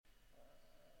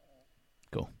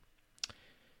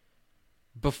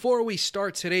Before we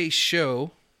start today's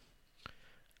show,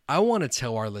 I want to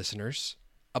tell our listeners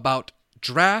about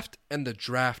Draft and the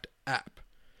Draft app.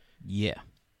 Yeah.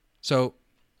 So,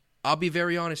 I'll be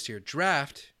very honest here.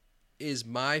 Draft is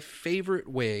my favorite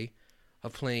way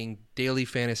of playing daily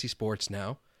fantasy sports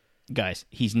now. Guys,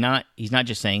 he's not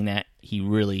just saying that. He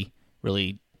really,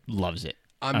 really loves it.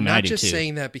 I'm not just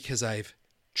saying that because I've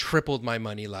tripled my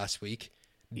money last week,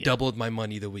 doubled my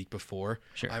money the week before.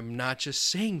 Sure. I'm not just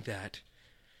saying that.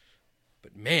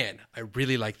 But man, I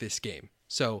really like this game.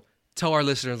 So tell our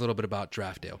listeners a little bit about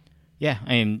Draft, Dale. Yeah,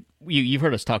 you've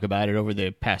heard us talk about it over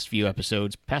the past few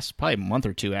episodes, past probably a month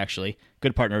or two, actually.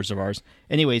 Good partners of ours.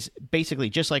 Anyways, basically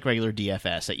just like regular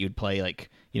DFS that you'd play, like,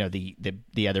 you know,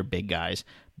 the other big guys.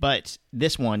 But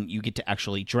this one, you get to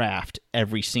actually draft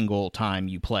every single time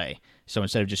you play. So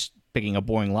instead of just picking a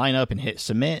boring lineup and hit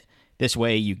submit, this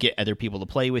way you get other people to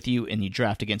play with you and you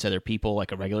draft against other people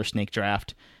like a regular snake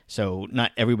draft. So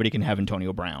not everybody can have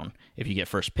Antonio Brown. If you get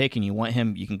first pick and you want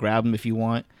him, you can grab him if you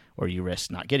want, or you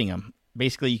risk not getting him.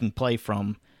 Basically, you can play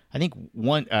from, I think,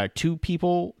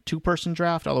 two-person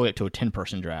draft all the way up to a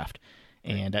 10-person draft.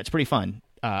 And that's pretty fun.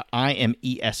 I am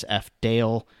ESF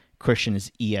Dale. Christian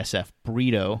is ESF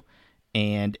Burrito.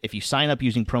 And if you sign up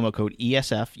using promo code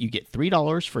ESF, you get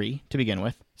 $3 free to begin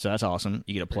with. So that's awesome.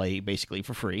 You get to play basically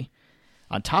for free.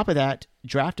 On top of that,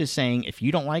 Draft is saying if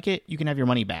you don't like it, you can have your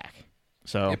money back.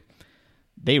 So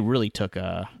they really took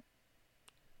a...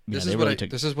 This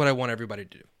is what I want everybody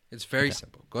to do. It's very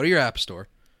simple. Go to your app store,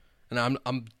 and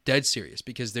I'm dead serious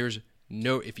because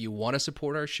if you want to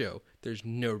support our show, there's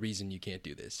no reason you can't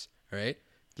do this. All right?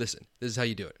 Listen, this is how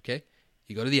you do it, okay?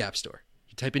 You go to the app store.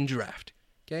 You type in Draft,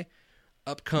 okay?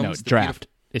 Up comes Draft.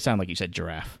 It sounded like you said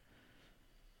giraffe.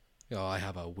 Oh, I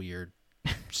have a weird,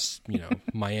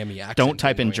 Miami accent. Don't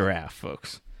type in giraffe,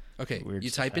 folks. Okay, you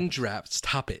type in Draft.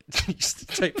 Stop it. This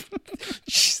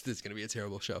is going to be a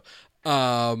terrible show.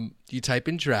 You type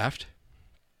in Draft.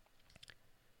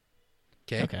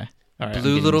 Okay. All right.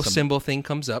 Blue little symbol thing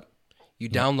comes up. You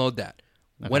download that.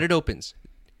 Okay. When it opens,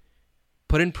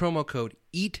 put in promo code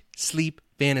Eat Sleep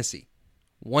Fantasy.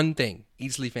 One thing,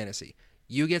 Eat Sleep Fantasy.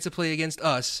 You get to play against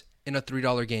us in a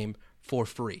 $3 game for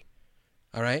free.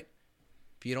 All right?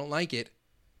 If you don't like it,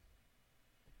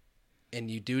 and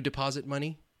you do deposit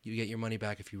money, you get your money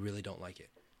back if you really don't like it.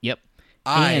 Yep.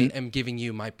 I am giving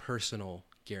you my personal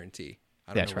guarantee.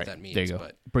 I don't know what that means. There you go.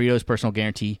 But Burrito's personal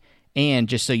guarantee. And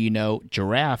just so you know,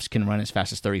 giraffes can run as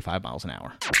fast as 35 miles an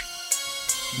hour.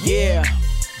 Yeah.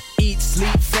 Eat,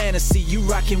 sleep, fantasy. You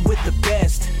rocking with the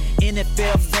best.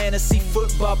 NFL Fantasy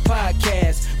Football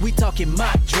Podcast. We talking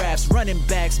mock drafts, running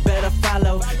backs. Better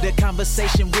follow the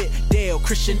conversation with Dale,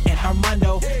 Christian, and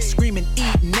Armando. Screaming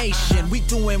Eat Nation. We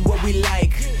doing what we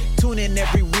like. Tune in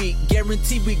every week.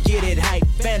 Guarantee we get it hype.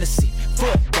 Fantasy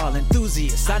football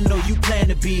enthusiasts. I know you plan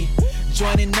to be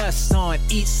joining us on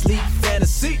Eat, Sleep,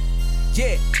 Fantasy.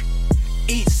 Yeah.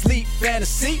 Eat, Sleep,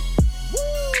 Fantasy.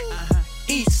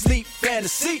 Eat, Sleep,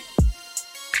 Fantasy.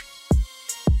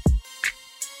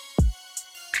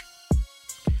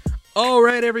 All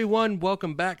right, everyone.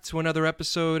 Welcome back to another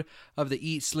episode of the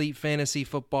Eat Sleep Fantasy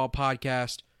Football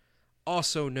Podcast,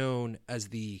 also known as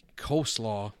the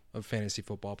Coleslaw of Fantasy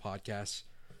Football Podcasts.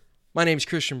 My name is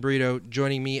Christian Burrito.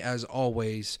 Joining me, as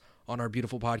always, on our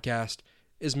beautiful podcast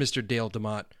is Mr. Dale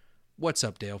DeMott. What's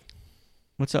up, Dale?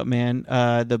 What's up, man?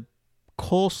 The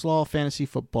Coleslaw Fantasy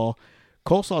Football.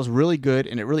 Coleslaw is really good,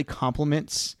 and it really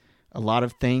complements a lot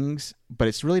of things, but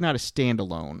it's really not a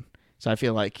standalone. So I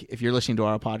feel like if you're listening to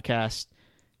our podcast,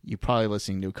 you're probably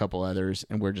listening to a couple others,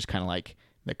 and we're just kind of like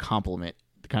the complement,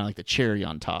 kind of like the cherry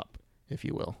on top, if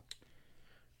you will.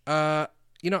 I'm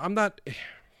not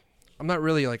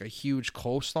really like a huge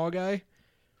coleslaw guy.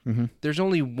 Mm-hmm. There's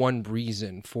only one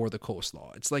reason for the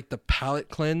coleslaw. It's like the palate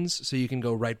cleanse, so you can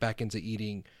go right back into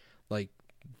eating like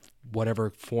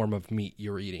whatever form of meat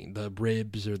you're eating, the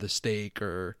ribs or the steak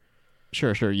or...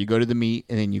 Sure. You go to the meat,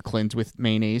 and then you cleanse with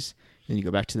mayonnaise. Then you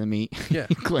go back to the meat. Yeah.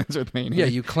 You cleanse with mayonnaise. Yeah,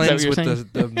 you cleanse with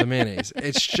the mayonnaise.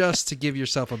 It's just to give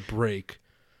yourself a break.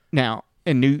 Now,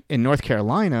 in North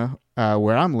Carolina,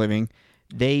 where I'm living,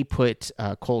 they put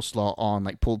coleslaw on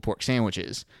like pulled pork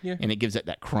sandwiches, and it gives it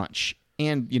that crunch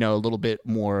and a little bit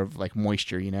more of like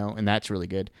moisture, and that's really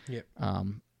good. Yeah.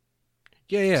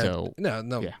 Yeah. So,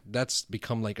 no. Yeah. That's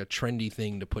become like a trendy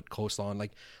thing to put coleslaw on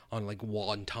like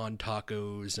wonton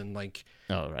tacos and like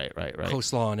right.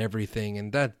 coleslaw on everything.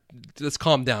 And let's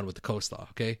calm down with the coleslaw,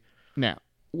 okay? Now,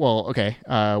 okay.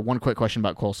 One quick question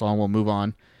about coleslaw, and we'll move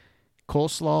on.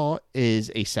 Coleslaw is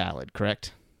a salad,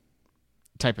 correct?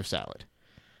 Type of salad.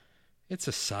 It's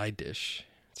a side dish.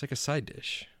 It's like a side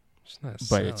dish. It's not a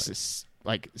but salad.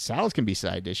 like salads can be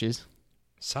side dishes.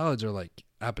 Salads are like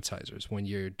appetizers when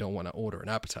you don't want to order an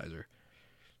appetizer.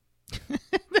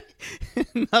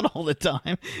 Not all the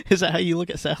time. Is that how you look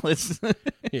at salads?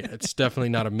 Yeah, it's definitely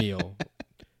not a meal.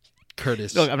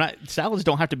 Curtis. Look, salads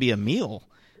don't have to be a meal.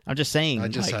 I'm just saying. I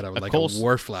just like, had a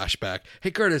war flashback.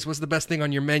 Hey, Curtis, what's the best thing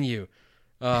on your menu?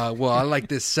 Well, I like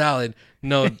this salad.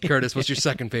 No, Curtis, what's your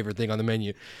second favorite thing on the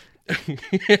menu?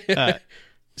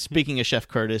 Speaking of Chef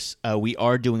Curtis, we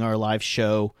are doing our live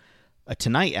show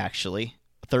tonight, actually,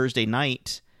 Thursday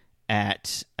night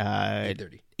at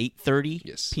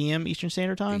 8:30 p.m. Eastern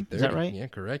Standard Time. Is that right? Yeah,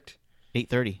 correct.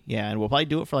 8:30. Yeah, and we'll probably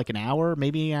do it for like an hour,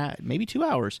 maybe 2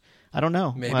 hours. I don't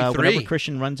know. Maybe 3. Whenever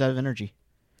Christian runs out of energy.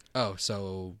 Oh,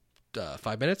 so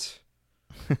 5 minutes?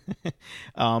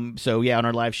 So yeah, on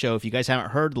our live show, if you guys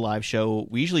haven't heard the live show,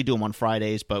 we usually do them on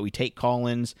Fridays, but we take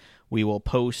call-ins. We will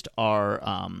post our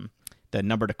the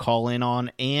number to call in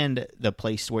on and the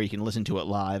place where you can listen to it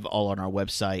live all on our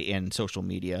website and social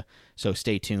media. So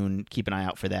stay tuned. Keep an eye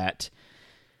out for that.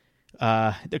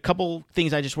 A couple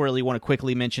things I just really want to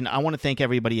quickly mention. I want to thank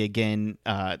everybody again.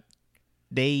 Tons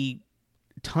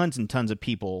and tons of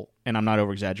people, and I'm not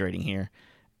over-exaggerating here,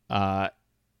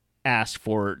 asked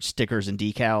for stickers and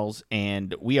decals,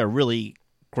 and we are really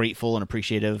grateful and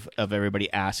appreciative of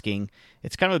everybody asking.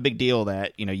 It's kind of a big deal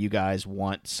that, you guys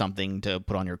want something to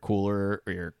put on your cooler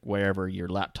or your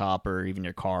laptop or even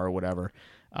your car or whatever.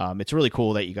 It's really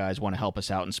cool that you guys want to help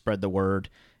us out and spread the word,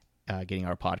 getting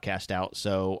our podcast out.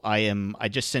 So I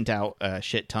just sent out a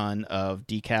shit ton of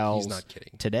decals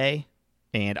today,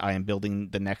 and I am building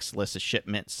the next list of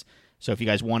shipments. So if you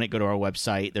guys want it, go to our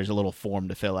website. There's a little form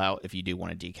to fill out if you do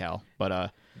want a decal.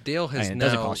 But Dale has it now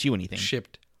doesn't cost you anything.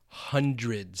 Shipped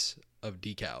hundreds of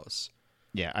decals.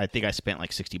 Yeah, I think I spent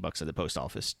like $60 at the post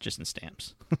office just in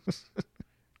stamps.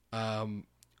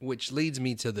 Which leads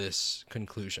me to this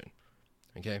conclusion.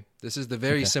 Okay? This is the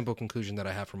very simple conclusion that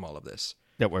I have from all of this.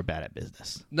 That we're bad at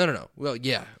business. No. Well,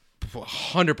 yeah,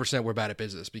 100% we're bad at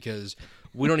business because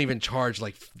we don't even charge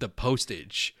like the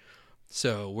postage.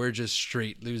 So we're just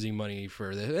straight losing money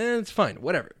for this. It's fine.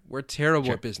 Whatever. We're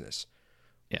terrible at business.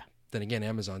 Yeah. Then again,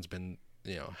 Amazon's been,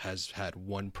 has had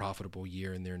one profitable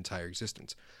year in their entire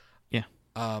existence. Yeah.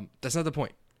 That's not the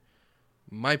point.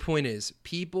 My point is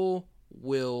people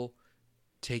will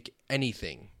take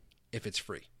anything if it's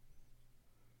free.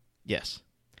 Yes.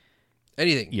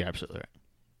 Anything. You're absolutely right.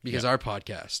 Because our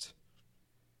podcast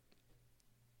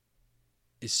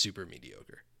is super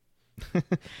mediocre.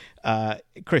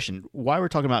 Christian, why we're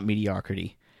talking about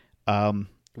mediocrity? Why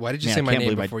did you say my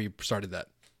name before you started that?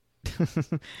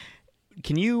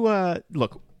 Can you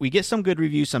look? We get some good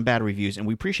reviews, some bad reviews, and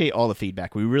we appreciate all the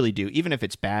feedback. We really do, even if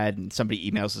it's bad. And somebody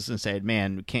emails us and said,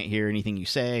 "Man, we can't hear anything you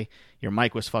say. Your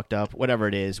mic was fucked up." Whatever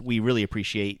it is, we really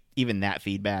appreciate even that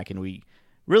feedback, and we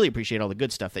really appreciate all the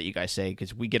good stuff that you guys say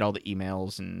because we get all the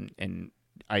emails and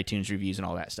iTunes reviews and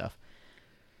all that stuff.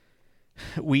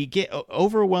 We get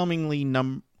overwhelmingly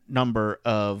number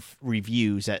of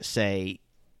reviews that say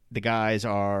the guys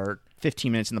are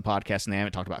 15 minutes in the podcast and they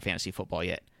haven't talked about fantasy football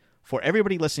yet. For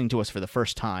everybody listening to us for the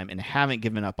first time and haven't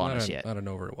given up on us yet. Not an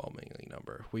overwhelmingly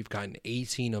number. We've gotten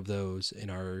 18 of those in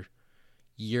our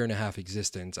year and a half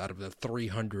existence out of the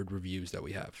 300 reviews that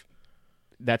we have.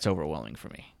 That's overwhelming for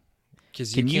me.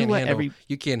 Because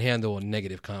you can't handle a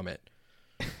negative comment.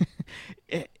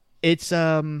 It's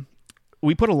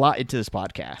we put a lot into this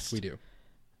podcast. We do.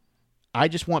 I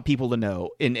just want people to know,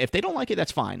 and if they don't like it,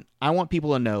 that's fine. I want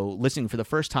people to know, listening for the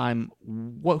first time,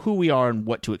 who we are and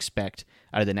what to expect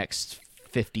out of the next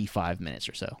 55 minutes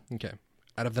or so. Okay.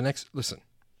 Listen,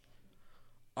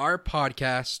 our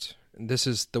podcast, and this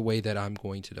is the way that I'm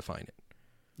going to define it.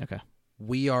 Okay.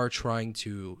 We are trying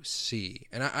to see,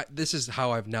 and this is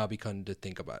how I've now begun to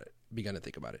think about it.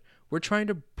 We're trying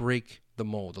to break the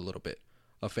mold a little bit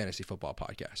of fantasy football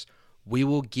podcasts. We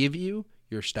will give you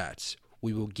your stats.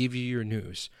 We will give you your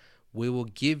news. We will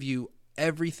give you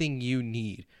everything you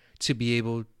need to be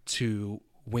able to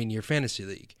win your fantasy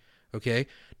league. Okay?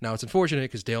 Now, it's unfortunate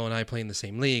because Dale and I play in the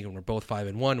same league, and we're both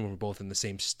 5-1, and we're both in the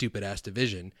same stupid-ass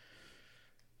division.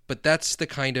 But that's the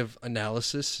kind of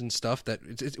analysis and stuff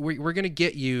that we're going to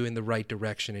get you in the right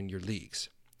direction in your leagues.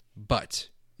 But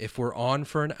if we're on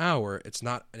for an hour, it's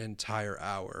not an entire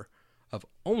hour of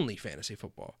only fantasy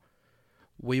football.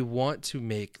 We want to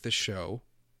make the show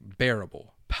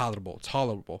bearable, palatable,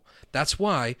 tolerable. That's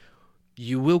why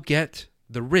you will get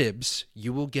the ribs,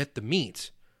 you will get the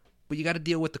meat, but you got to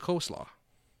deal with the coleslaw.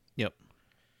 Yep.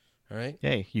 All right.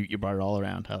 Hey, you brought it all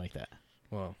around. I like that.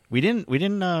 Well, we didn't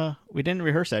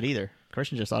rehearse that either.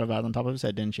 Christian just thought about it on top of his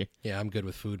head, didn't you? Yeah, I'm good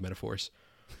with food metaphors.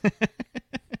 Guess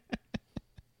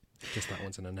that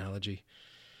one's an analogy.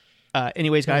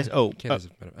 Anyways, guys. I don't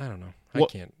know. I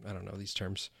don't know these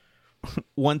terms.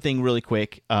 One thing really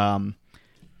quick.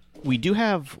 We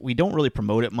don't really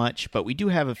promote it much, but we do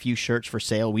have a few shirts for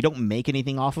sale. We don't make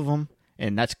anything off of them,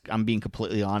 and I'm being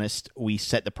completely honest. We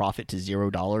set the profit to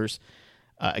 $0.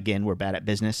 Again, we're bad at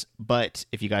business, but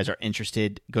if you guys are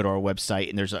interested, go to our website,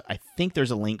 and I think there's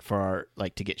a link for our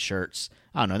to get shirts.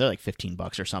 I don't know, they're like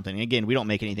 $15 or something. And again, we don't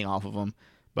make anything off of them,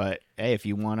 but hey, if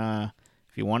you want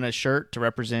a shirt to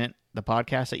represent the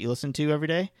podcast that you listen to every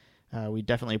day, we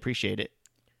definitely appreciate it.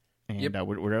 And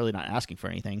we're really not asking for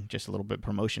anything, just a little bit of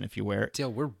promotion if you wear it.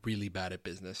 Dale, we're really bad at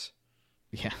business.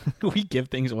 Yeah, we give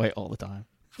things away all the time.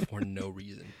 For no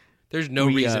reason. There's no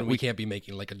reason we can't be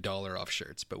making like $1 off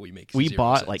shirts, but we make 0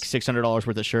 bought cents. like $600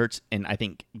 worth of shirts, and I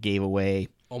think gave away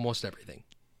almost everything.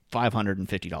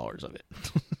 $550 of it.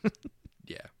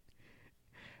 Yeah.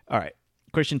 All right.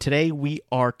 Christian, today we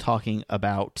are talking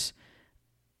about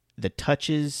the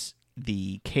touches,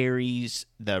 the carries,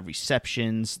 the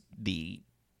receptions, did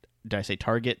I say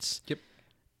targets? Yep.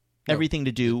 Everything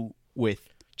to do with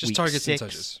just week targets 6. and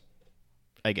touches.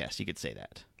 I guess you could say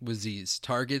that. With Z's.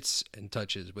 Targets and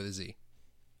touches with a Z.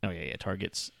 Oh, yeah.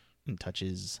 Targets and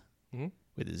touches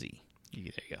with a Z. There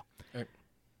you go.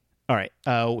 All right.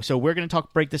 So we're going to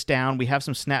break this down. We have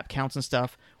some snap counts and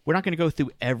stuff. We're not going to go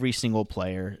through every single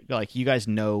player. Like, you guys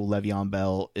know Le'Veon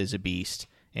Bell is a beast,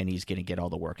 and he's going to get all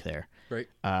the work there. Right.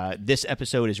 This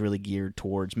episode is really geared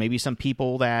towards maybe some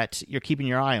people that you're keeping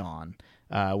your eye on.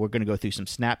 We're going to go through some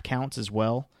snap counts as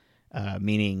well.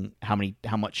 Meaning how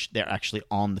much they're actually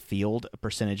on the field, a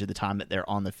percentage of the time that they're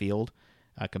on the field,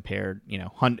 compared,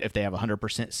 if they have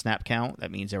 100% snap count,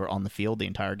 that means they were on the field the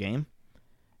entire game,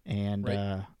 and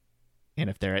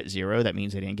if they're at 0, that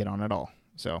means they didn't get on at all.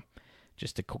 So,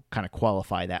 just to kind of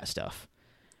qualify that stuff.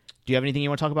 Do you have anything you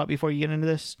want to talk about before you get into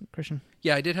this, Christian?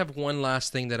 Yeah, I did have one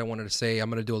last thing that I wanted to say. I'm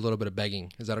going to do a little bit of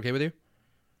begging. Is that okay with you?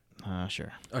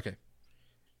 Sure. Okay.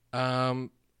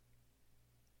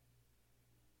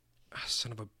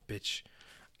 Son of a bitch.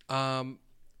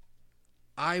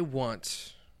 I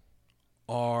want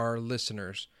our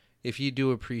listeners, if you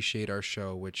do appreciate our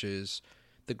show, which is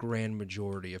the grand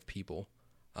majority of people,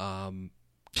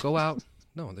 go out.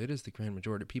 No, it is the grand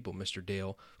majority of people, Mr.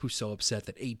 Dale, who's so upset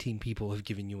that 18 people have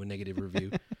given you a negative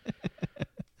review.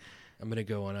 I'm going to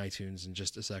go on iTunes in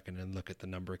just a second and look at the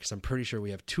number, because I'm pretty sure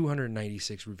we have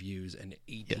 296 reviews and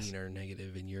 18 are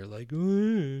negative, and you're like,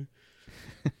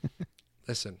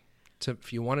 Listen.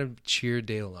 If you want to cheer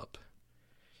Dale up,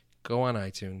 go on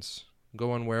iTunes,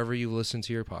 go on wherever you listen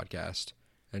to your podcast,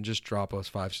 and just drop us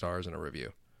 5 stars in a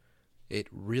review. It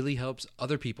really helps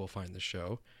other people find the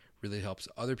show, really helps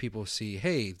other people see,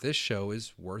 hey, this show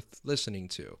is worth listening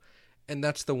to. And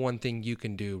that's the one thing you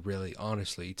can do, really,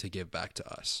 honestly, to give back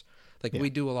to us.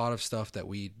 We do a lot of stuff that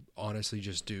we honestly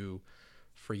just do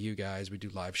for you guys. We do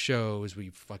live shows. We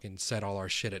fucking set all our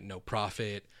shit at no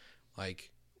profit.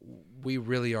 We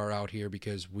really are out here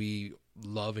because we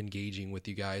love engaging with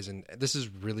you guys, and this is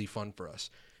really fun for us.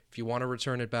 If you want to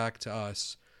return it back to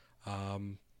us,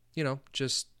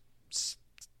 just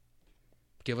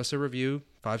give us a review,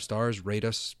 5 stars, rate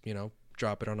us,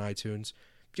 drop it on iTunes.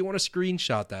 If you want to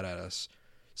screenshot that at us,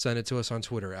 send it to us on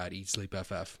Twitter at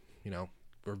EatSleepFF.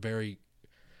 We're very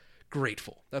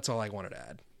grateful. That's all I wanted to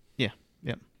add. Yeah.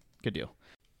 Good deal.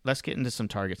 Let's get into some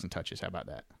targets and touches. How about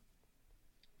that?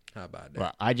 How about that?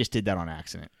 Well, I just did that on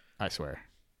accident. I swear.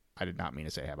 I did not mean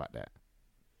to say how about that.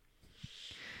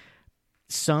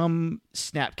 Some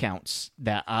snap counts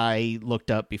that I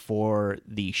looked up before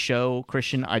the show,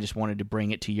 Christian, I just wanted to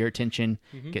bring it to your attention,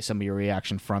 get some of your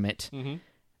reaction from it. I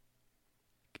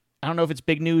don't know if it's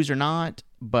big news or not,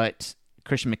 but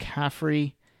Christian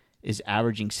McCaffrey is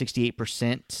averaging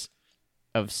 68%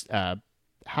 of,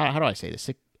 how do I say this?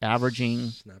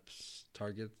 Averaging snaps,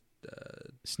 target,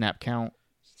 snap count.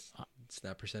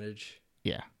 Snap percentage.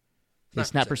 Yeah. His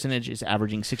snap percentage is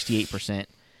averaging 68%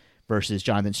 versus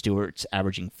Jonathan Stewart's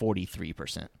averaging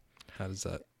 43%. How does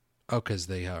that? Oh, because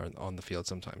they are on the field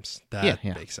sometimes. That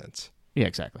makes sense. Yeah,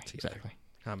 exactly. Together.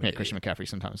 Exactly. Christian McCaffrey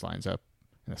sometimes lines up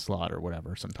in a slot or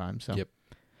whatever sometimes. So.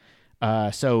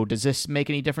 Yep. So does this make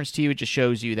any difference to you? It just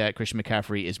shows you that Christian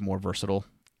McCaffrey is more versatile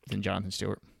than Jonathan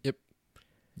Stewart. Yep.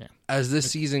 Yeah. As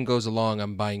this season goes along,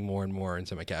 I'm buying more and more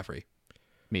into McCaffrey.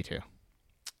 Me too.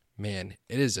 Man,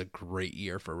 it is a great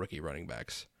year for rookie running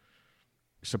backs.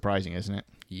 Surprising, isn't it?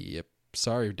 Yep.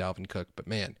 Sorry, Dalvin Cook, but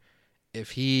man,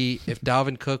 if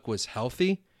Dalvin Cook was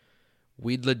healthy,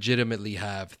 we'd legitimately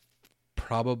have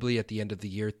probably at the end of the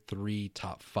year 3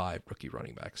 top 5 rookie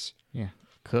running backs. Yeah.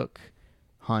 Cook,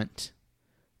 Hunt,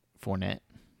 Fournette.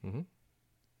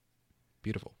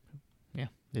 Beautiful. Yeah,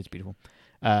 it's beautiful.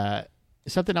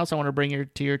 Something else I want to bring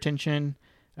to your attention: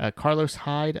 Carlos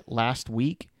Hyde last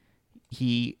week,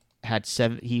 he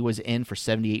was in for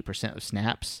 78% of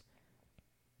snaps,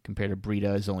 compared to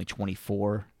Breida's only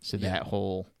 24. So that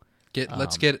whole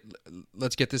let's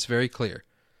get this very clear.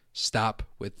 Stop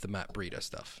with the Matt Breida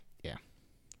stuff. Yeah,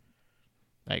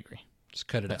 I agree. Just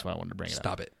cut it out. That's why I wanted to bring it up.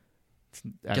 Stop it.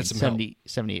 I mean,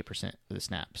 78% of the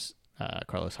snaps,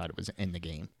 Carlos Hyde was in the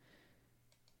game.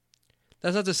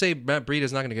 That's not to say Matt Breida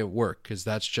is not going to get work, because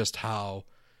that's just how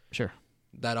Sure.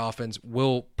 that offense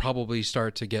will probably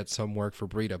start to get some work for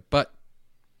Breida. But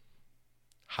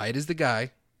Hyde is the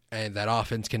guy, and that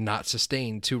offense cannot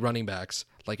sustain 2 running backs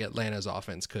like Atlanta's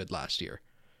offense could last year.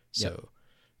 So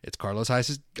it's Carlos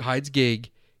Hyde's gig.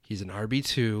 He's an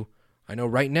RB2. I know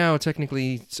right now,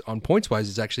 technically, on points-wise,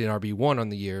 it's actually an RB1 on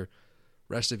the year.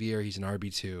 Rest of the year, he's an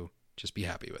RB2. Just be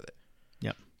happy with it.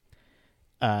 Yep.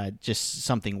 Just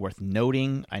something worth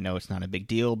noting. I know it's not a big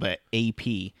deal, but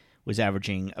AP was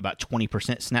averaging about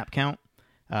 20% snap count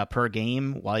per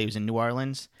game while he was in New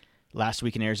Orleans. Last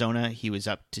week in Arizona, he was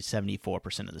up to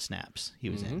 74% of the snaps he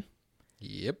was in.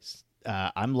 Yep.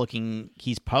 I'm looking,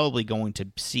 he's probably going to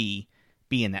be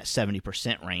in that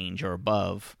 70% range or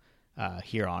above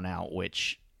here on out,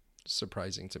 which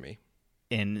surprising to me.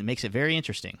 And it makes it very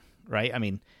interesting, right? I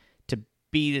mean, to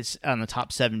be this on the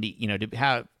top 70, to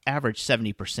have average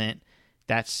 70%,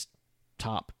 that's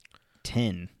top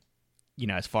 10,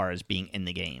 as far as being in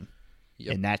the game.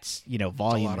 Yep. And that's,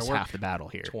 volume is half the battle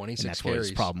here. 26 and that's carries. what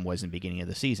his problem was in the beginning of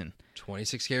the season.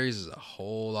 26 carries is a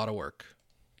whole lot of work.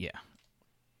 Yeah.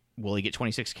 Will he get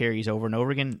 26 carries over and over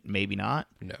again? Maybe not.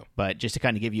 No. But just to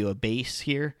kind of give you a base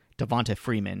here, Devonta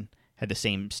Freeman had the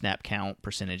same snap count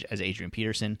percentage as Adrian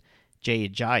Peterson. Jay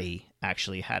Ajayi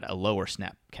actually had a lower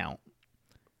snap count.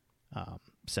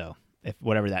 So if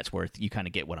whatever that's worth, you kind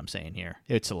of get what I'm saying here.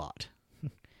 It's a lot.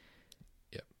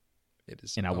 Yep. It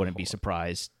is. And I wouldn't be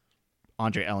surprised.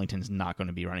 Andre Ellington's not going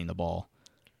to be running the ball.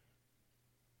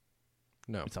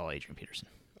 No. It's all Adrian Peterson.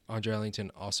 Andre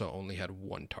Ellington also only had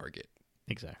 1 target.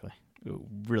 Exactly. Ooh,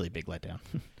 really big letdown.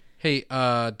 Hey,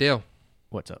 Dale.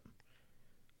 What's up?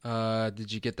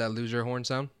 Did you get that loser horn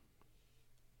sound?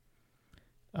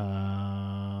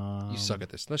 You suck at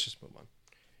this. Let's just move on.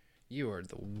 You are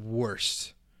the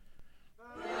worst.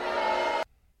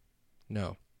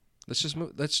 No. Let's just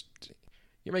move.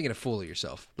 You're making a fool of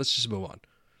yourself. Let's just move on.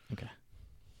 Okay.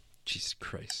 Jesus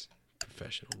Christ.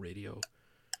 Professional radio.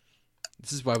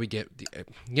 This is why we get the.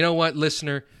 You know what,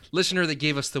 listener that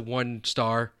gave us the 1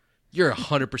 star, you're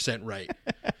 100% right.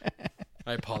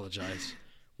 I apologize.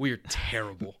 We are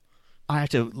terrible. I have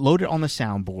to load it on the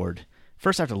soundboard.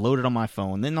 First, I have to load it on my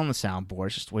phone, then on the soundboard.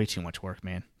 It's just way too much work,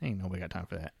 man. Ain't nobody got time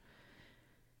for that.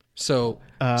 So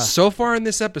far in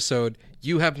this episode,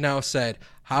 you have now said,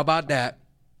 "How about that?"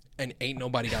 and ain't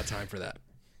nobody got time for that.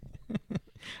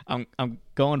 I'm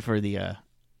going for the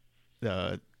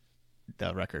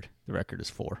record. The record is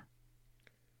 4.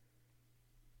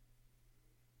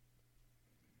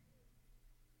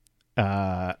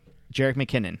 Jerick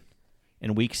McKinnon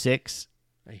in week 6,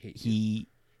 I hate you.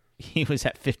 he was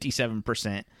at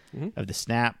 57% of the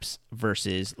snaps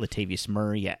versus Latavius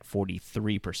Murray at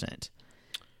 43%.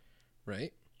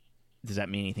 Right? Does that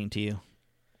mean anything to you?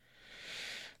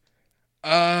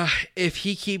 If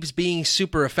he keeps being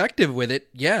super effective with it,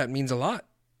 yeah, it means a lot.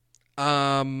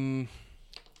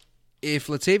 If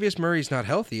Latavius Murray's not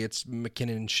healthy, it's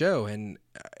McKinnon's show, and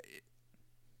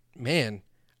man,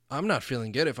 I'm not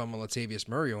feeling good if I'm a Latavius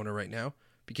Murray owner right now,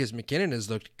 because McKinnon has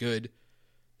looked good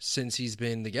since he's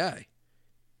been the guy.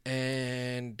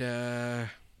 And I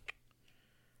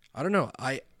don't know.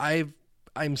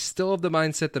 I'm still of the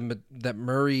mindset that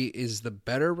Murray is the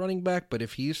better running back, but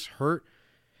if he's hurt,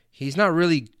 he's not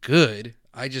really good.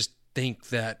 I just think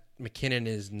that McKinnon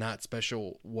is not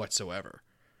special whatsoever.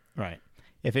 Right.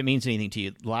 If it means anything to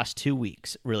you, the last 2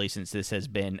 weeks, really, since this has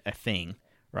been a thing,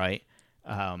 right?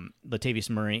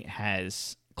 Latavius Murray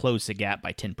has closed the gap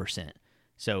by 10%.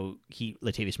 So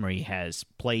Latavius Murray has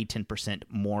played 10%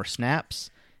 more snaps,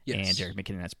 and Jerick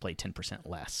McKinnon has played 10%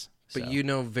 less. But you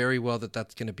know very well that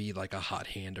that's going to be like a hot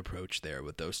hand approach there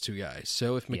with those two guys.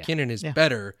 So if McKinnon is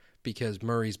better because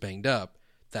Murray's banged up,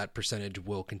 that percentage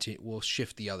will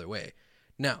shift the other way.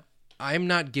 Now, I'm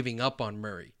not giving up on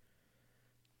Murray.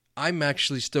 I'm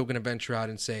actually still going to venture out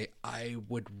and say I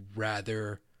would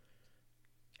rather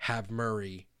have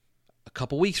Murray a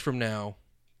couple weeks from now.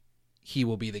 He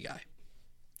will be the guy.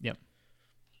 Yep.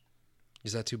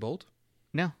 Is that too bold?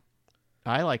 No.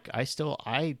 Look,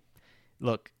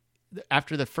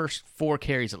 after the first 4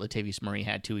 carries that Latavius Murray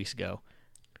had 2 weeks ago,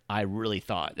 I really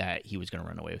thought that he was going to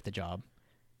run away with the job.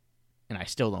 And I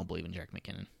still don't believe in Jerick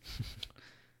McKinnon.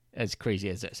 as crazy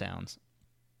as that sounds.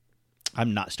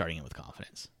 I'm not starting it with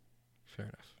confidence.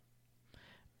 Fair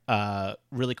enough.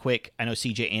 Really quick, I know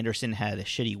C.J. Anderson had a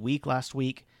shitty week last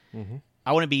week. Mm-hmm.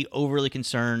 I wouldn't be overly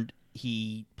concerned.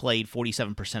 He played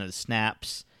 47% of the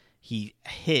snaps. He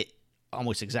hit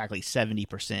almost exactly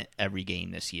 70% every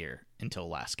game this year until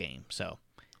last game. So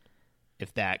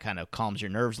if that kind of calms your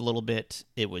nerves a little bit,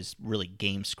 it was really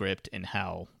game script and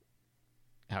how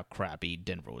crappy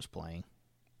Denver was playing,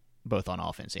 both on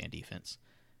offense and defense.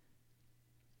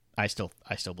 I still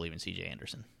believe in C.J.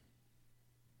 Anderson.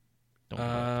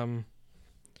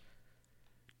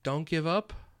 Don't give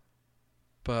up,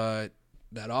 but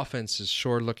that offense is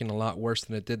sure looking a lot worse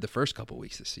than it did the first couple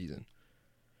weeks this season.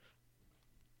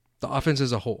 The offense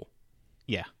as a whole.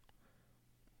 Yeah.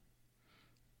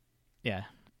 Yeah,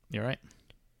 you're right.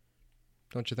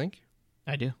 Don't you think?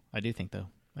 I do. I do think so.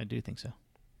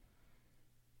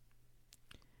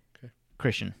 Okay.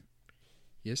 Christian,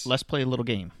 Yes. let's play a little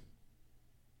game.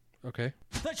 Okay.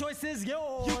 The choice is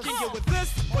yours. You can get with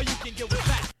this or you can get with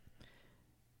that.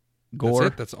 Gore.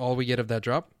 That's it? That's all we get of that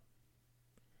drop?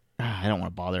 I don't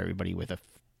want to bother everybody with a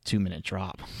 2-minute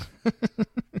drop.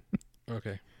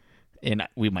 Okay. And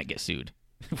we might get sued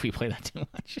if we play that too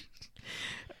much.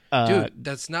 Dude,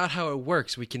 that's not how it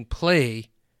works. We can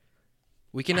play.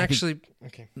 We can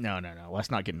Okay. No. Let's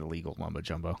not get into legal mumbo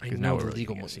jumbo. I 'Cause know now the we're really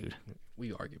legal gonna one. get sued.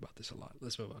 We argue about this a lot.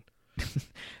 Let's move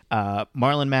on.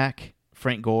 Marlon Mack,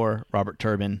 Frank Gore, Robert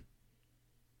Turbin.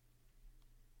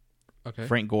 Okay.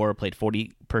 Frank Gore played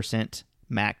 40%,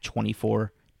 Mack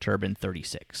 24, Turbin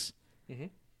 36.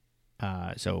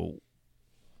 Mm-hmm. So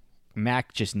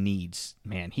Mack just needs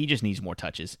more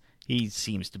touches. He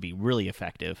seems to be really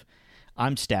effective.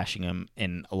 I'm stashing him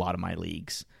in a lot of my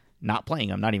leagues. Not playing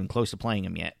him, not even close to playing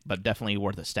him yet, but definitely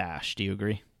worth a stash. Do you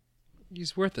agree?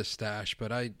 He's worth a stash,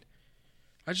 but I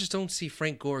just don't see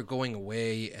Frank Gore going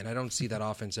away, and I don't see that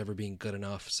offense ever being good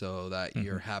enough so that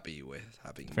you're happy with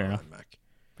having Fair enough. Marlon Mack.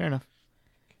 Fair enough.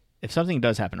 If something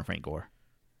does happen to Frank Gore,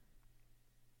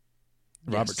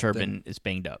 Robert Turbin is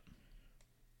banged up.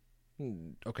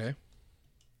 Okay.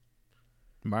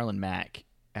 Marlon Mack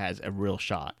has a real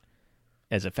shot.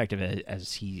 As effective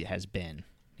as he has been,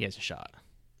 he has a shot.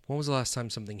 When was the last time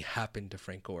something happened to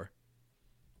Frank Gore?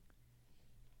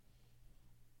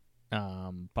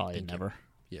 Probably never.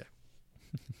 Yeah.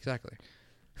 Exactly.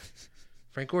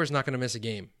 Frank Gore is not going to miss a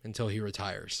game until he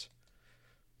retires.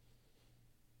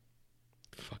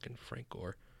 Fucking Frank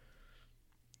Gore.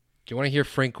 Do you want to hear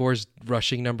Frank Gore's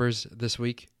rushing numbers this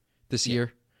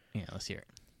year? Yeah, let's hear it.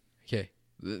 Okay.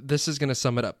 This is going to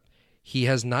sum it up. He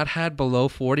has not had below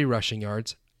 40 rushing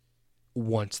yards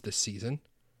once this season.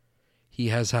 He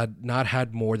has not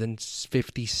had more than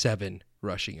 57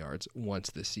 rushing yards once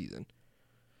this season.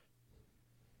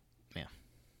 Yeah.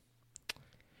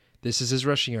 This is his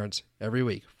rushing yards every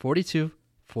week. 42,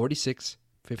 46,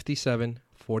 57,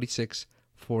 46,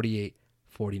 48,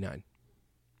 49.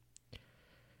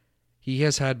 He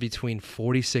has had between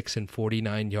 46 and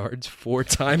 49 yards 4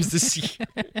 times this year.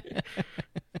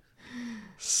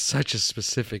 Such a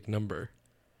specific number.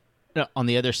 No, on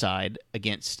the other side,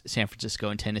 against San Francisco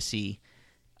and Tennessee,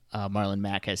 Marlon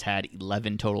Mack has had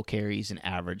 11 total carries and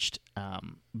averaged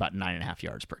about 9.5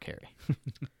 yards per carry.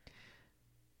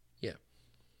 Yeah.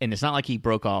 And it's not like he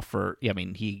broke off for, he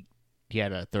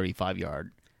had a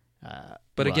 35-yard But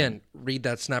run. again, read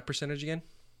that snap percentage again.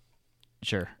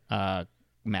 Sure.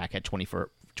 Mack had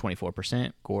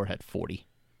 24%. Gore had 40.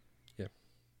 Yeah.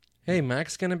 Hey,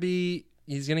 Mack's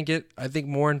he's going to get, I think,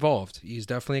 more involved. He's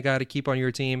definitely a guy to keep on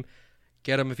your team.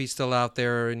 Get him if he's still out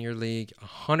there in your league.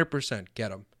 100%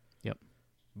 get him. Yep.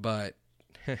 But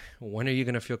when are you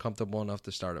going to feel comfortable enough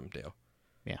to start him, Dale?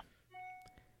 Yeah.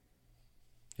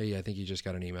 Hey, I think you just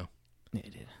got an email. Yeah,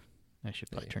 it did. I should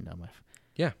probably turn down my...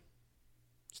 Yeah.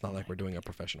 It's not like we're doing a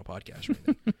professional podcast right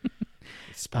now.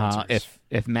 It's sponsors.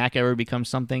 If Mac ever becomes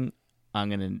something, I'm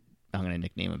gonna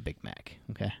nickname him Big Mac.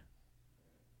 Okay.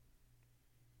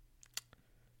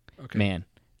 Okay. Man,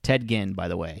 Ted Ginn, by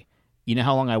the way, you know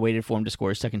how long I waited for him to score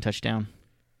his second touchdown?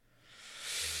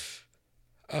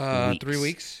 3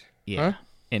 weeks. Yeah. Huh?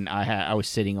 And I was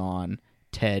sitting on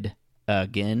Ted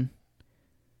Ginn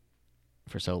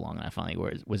for so long, and I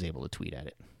finally was able to tweet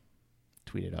it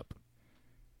up.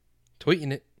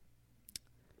 Tweeting it.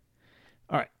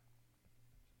 All right.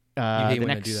 You hate when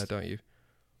I do that, don't you?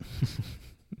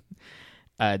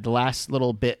 The last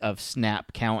little bit of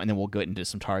snap count, and then we'll go into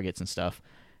some targets and stuff.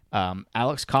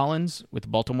 Alex Collins with the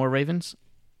Baltimore Ravens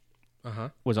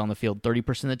was on the field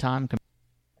 30% of the time.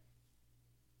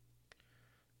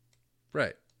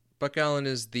 Right. Buck Allen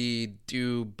is the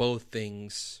do both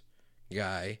things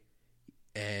guy,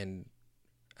 and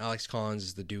Alex Collins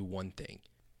is to do one thing.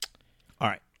 All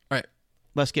right. All right.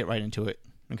 Let's get right into it.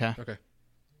 Okay. Okay.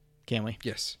 Can we?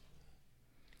 Yes.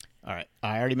 All right.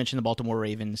 I already mentioned the Baltimore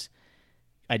Ravens.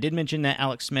 I did mention that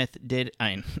Alex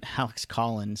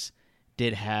Collins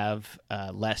did have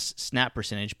less snap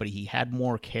percentage, but he had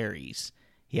more carries.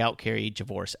 He outcarried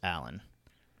Javoris Allen.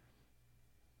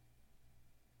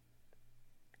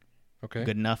 Okay.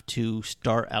 Good enough to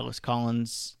start Alex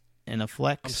Collins in a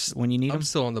flex when you need him? I'm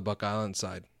still on the Buck Island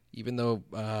side. Even though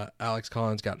Alex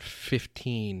Collins got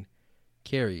 15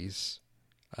 carries.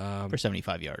 For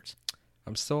 75 yards.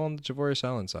 I'm still on the Javoris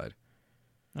Allen side.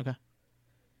 Okay.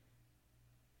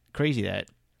 Crazy that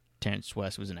Terrence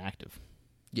West was inactive.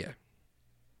 Yeah.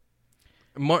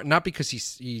 Not because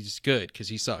he's good, because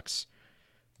he sucks,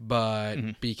 but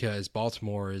because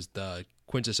Baltimore is the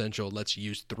quintessential let's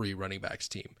use 3 running backs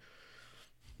team.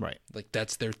 Right. Like,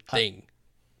 that's their thing.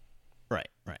 Right.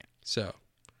 So.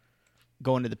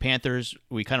 Going to the Panthers,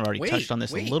 we kind of already touched on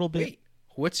this a little bit.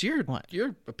 What's your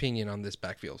opinion on this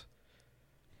backfield?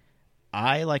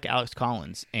 I like Alex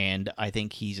Collins, and I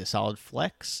think he's a solid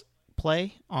flex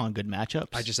play on good matchups.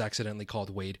 I just accidentally called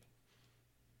Wade.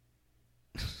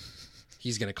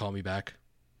 He's going to call me back.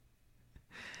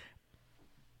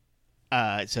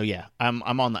 So yeah, I'm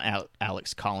on the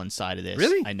Alex Collins side of this.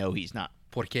 Really? I know he's not.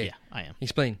 ¿Por qué? Yeah, I am.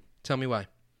 Explain. Tell me why.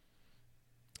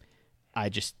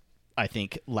 I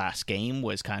think last game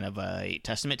was kind of a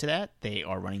testament to that. They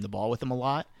are running the ball with him a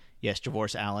lot. Yes,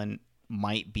 Javoris Allen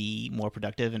might be more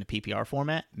productive in a PPR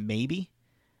format, maybe.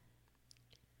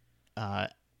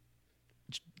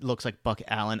 Looks like Buck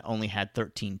Allen only had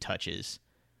 13 touches.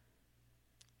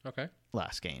 Okay.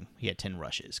 Last game. He had 10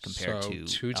 rushes compared to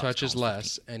 2 Alex touches Collins'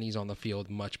 less, 15. and he's on the field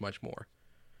much, much more.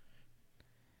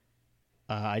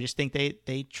 I just think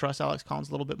they trust Alex Collins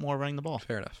a little bit more running the ball.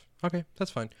 Fair enough. Okay,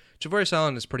 that's fine. Javoris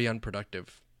Allen is pretty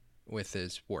unproductive with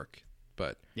his work,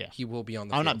 but he will be on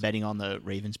the field. I'm not betting on the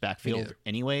Ravens backfield neither.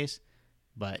 anyways,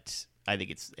 but I think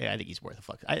he's worth a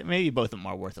flex. Maybe both of them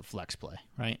are worth a flex play,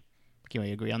 right? Can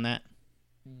we agree on that?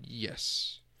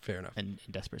 Yes. Fair enough. In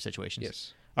desperate situations?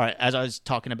 Yes. All right, as I was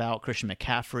talking about Christian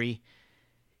McCaffrey,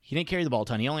 he didn't carry the ball a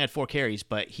ton. He only had 4 carries,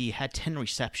 but he had 10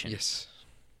 receptions. Yes.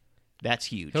 That's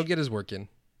huge. He'll get his work in.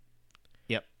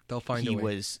 Yep. They'll find a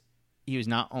way. He was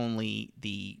not only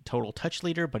the total touch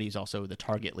leader, but he's also the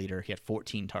target leader. He had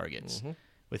 14 targets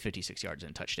with 56 yards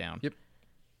and a touchdown. Yep.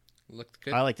 Looked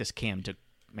good. I like this Cam to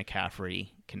McCaffrey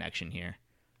connection here.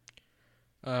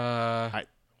 We got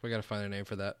to find a name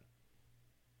for that.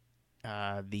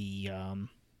 The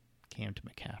Cam to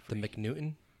McCaffrey. The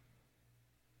McNewton?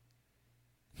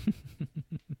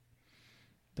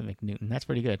 The McNewton. That's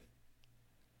pretty good.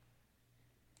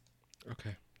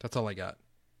 Okay. That's all I got.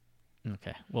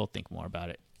 Okay. We'll think more about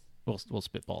it. We'll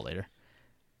spitball later.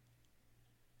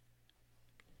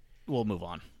 We'll move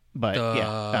on. But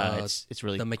it's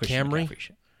really the Christian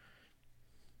McCaffrey?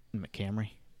 McCaffrey?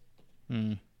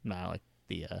 No, I like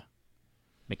the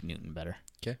McNewton better.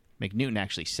 Okay. McNewton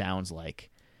actually sounds like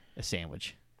a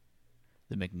sandwich.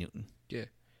 The McNewton. Yeah.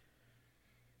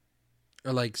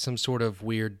 Or like some sort of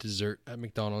weird dessert at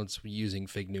McDonald's using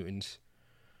Fig Newtons.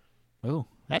 Oh,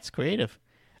 that's creative.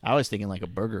 I was thinking like a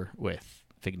burger with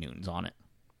Fig Newtons on it.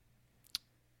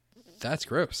 That's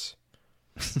gross.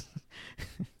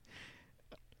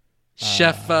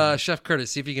 Chef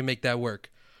Curtis, see if you can make that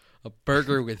work. A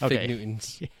burger with Fig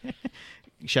Newtons.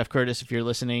 Chef Curtis, if you're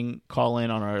listening, call in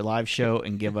on our live show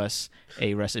and give us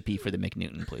a recipe for the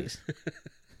McNewton, please.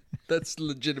 That's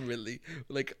legitimately,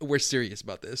 like, we're serious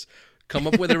about this. Come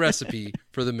up with a recipe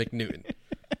for the McNewton.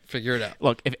 Figure it out.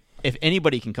 Look, if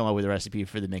anybody can come up with a recipe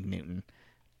for the McNewton,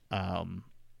 I'll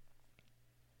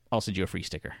send you a free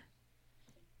sticker.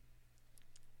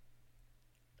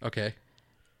 Okay.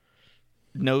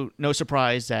 No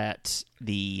surprise that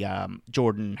the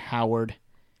Jordan Howard.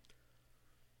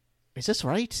 Is this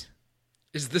right?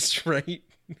 Is this right?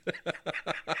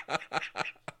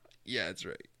 Yeah, it's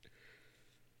right.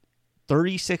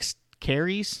 36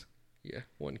 carries? Yeah,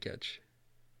 1 catch.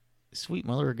 Sweet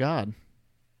mother of God.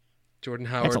 Jordan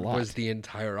Howard was the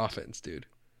entire offense, dude.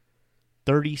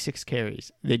 36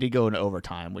 carries. They did go into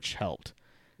overtime, which helped.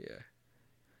 Yeah.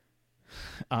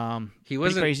 He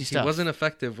wasn't crazy stuff. He wasn't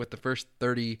effective with the first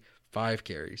 35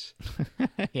 carries.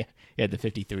 Yeah, he had the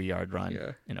 53-yard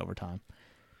run in overtime.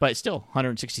 But still,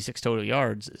 166 total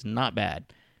yards is not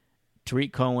bad.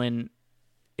 Tariq Cohen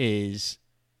is,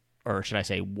 or should I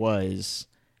say was,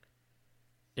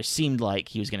 it seemed like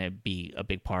he was going to be a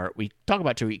big part. We talk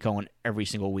about Tariq Cohen every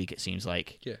single week, it seems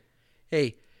like. Yeah.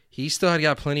 Hey, he still had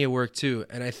got plenty of work, too.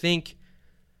 And I think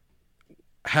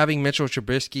having Mitchell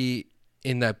Trubisky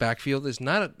in that backfield is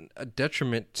not a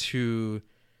detriment to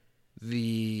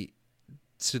the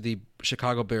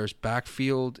Chicago Bears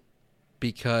backfield,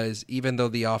 because even though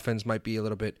the offense might be a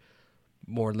little bit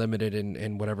more limited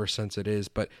in whatever sense it is,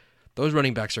 but those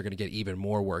running backs are going to get even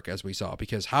more work, as we saw,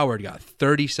 because Howard got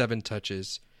 37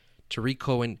 touches. Tariq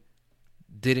Cohen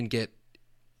didn't get,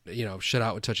 shut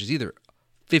out with touches either.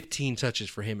 15 touches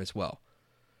for him as well.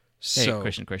 Hey, So,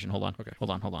 Christian, hold on. Okay.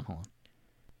 Hold on.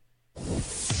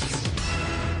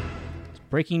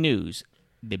 Breaking news.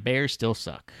 The Bears still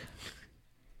suck.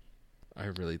 I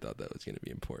really thought that was going to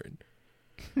be important.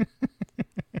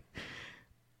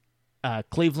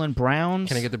 Cleveland Browns.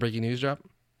 Can I get the breaking news drop?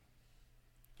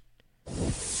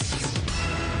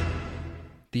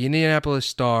 The Indianapolis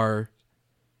Star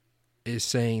is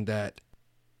saying that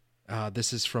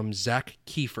this is from Zach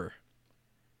Kiefer.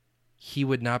 He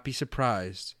would not be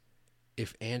surprised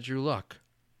if Andrew Luck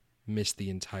missed the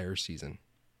entire season.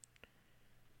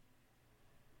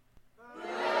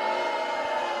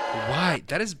 Why?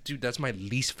 That's my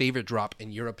least favorite drop,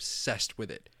 and you're obsessed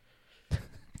with it.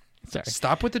 Sorry.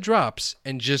 Stop with the drops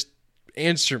and just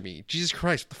answer me. Jesus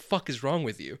Christ, what the fuck is wrong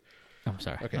with you? I'm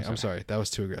sorry. Okay, I'm sorry. That was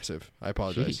too aggressive. I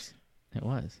apologize. Jeez, it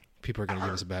was. People are going to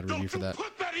give us a bad review for that. Don't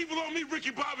you put that evil on me,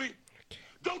 Ricky Bobby.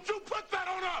 Don't you put that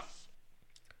on us.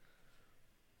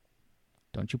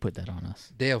 Don't you put that on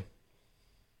us. Dale.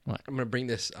 What? I'm going to bring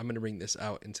this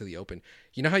out into the open.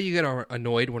 You know how you get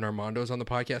annoyed when Armando's on the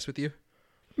podcast with you?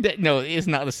 No, it's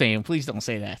not the same. Please don't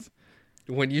say that.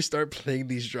 When you start playing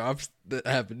these drops that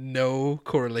have no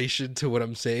correlation to what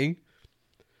I'm saying,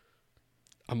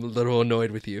 I'm a little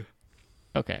annoyed with you.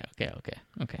 Okay.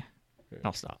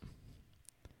 I'll stop.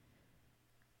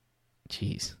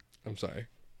 Jeez. I'm sorry.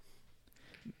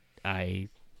 I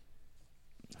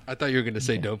thought you were going to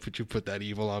say, don't you put that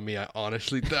evil on me. I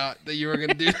honestly thought that you were going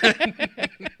to do that.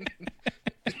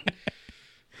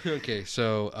 Okay,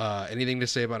 so anything to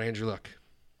say about Andrew Luck?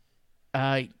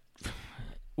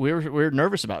 We're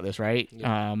nervous about this, right?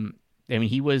 Yeah. I mean,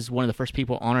 he was one of the first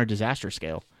people on our disaster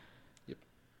scale. Yep.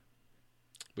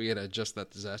 We got to adjust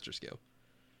that disaster scale.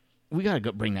 We got to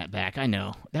go bring that back. I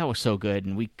know. That was so good,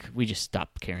 and we just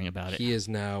stopped caring about it. He is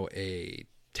now a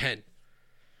 10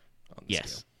 on the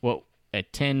Yes. scale. Well, a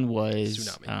 10 was...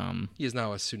 Tsunami. He is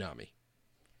now a tsunami,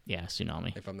 Yeah,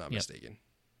 tsunami. if I'm not Yep. mistaken.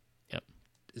 Yep.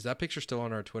 Is that picture still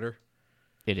on our Twitter?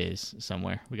 It is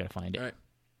somewhere. We got to find it. All right.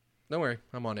 Don't worry.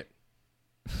 I'm on it.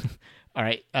 All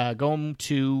right, going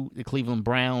to the Cleveland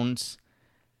Browns.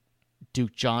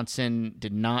 Duke Johnson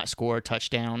did not score a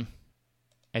touchdown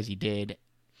as he did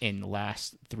in the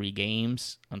last 3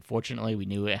 games. Unfortunately, we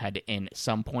knew it had to end at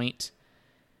some point.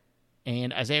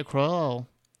 And Isaiah Crowell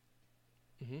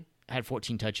had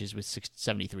 14 touches with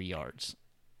 73 yards.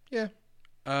 Yeah.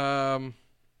 Crowell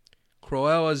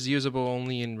is usable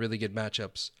only in really good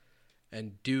matchups.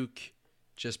 And Duke,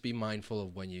 just be mindful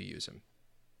of when you use him.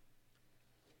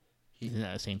 Isn't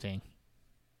that the same thing?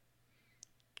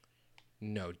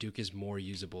 No, Duke is more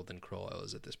usable than Crowell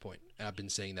is at this point. I've been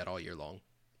saying that all year long.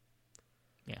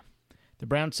 Yeah. The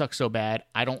Browns suck so bad,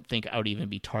 I don't think I would even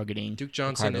be targeting Duke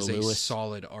Johnson Ricardo is a Lewis.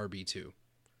 solid RB2.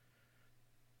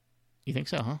 You think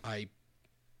so, huh?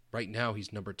 Right now,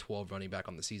 he's number 12 running back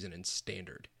on the season in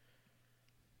standard.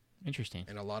 Interesting.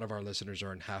 And a lot of our listeners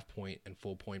are in half point and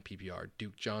full point PPR.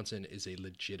 Duke Johnson is a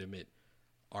legitimate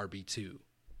RB2.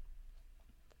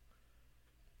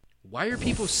 Why are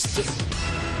people still...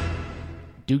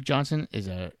 Duke Johnson is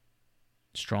a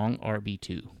strong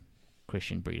RB2.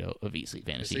 Christian Brito of Eat Sleep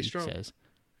Fantasy strong. says.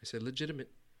 I said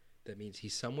legitimate. That means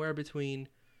he's somewhere between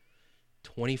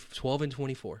 12 and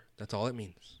 24. That's all it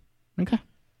means. Okay.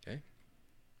 Okay?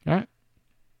 All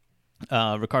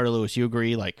right. Ricardo Lewis, you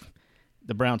agree? Like,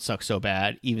 the Browns suck so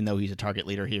bad, even though he's a target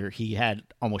leader here. He had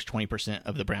almost 20%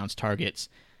 of the Browns' targets.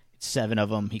 7 of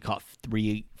them. He caught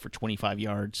 3 for 25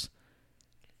 yards.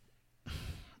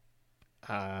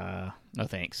 No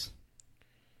thanks.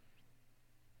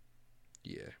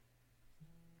 Yeah.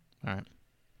 All right.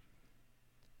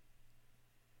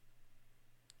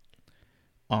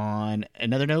 On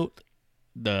another note,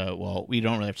 we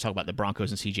don't really have to talk about the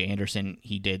Broncos and C.J. Anderson.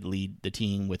 He did lead the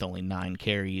team with only 9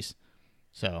 carries,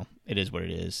 so it is what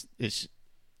it is. It's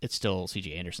still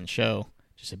C.J. Anderson's show,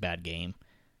 just a bad game.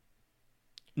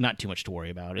 Not too much to worry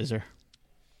about, is there?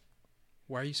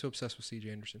 Why are you so obsessed with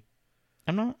C.J. Anderson?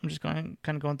 I'm not. I'm just kind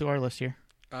of going through our list here.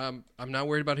 I'm not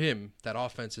worried about him. That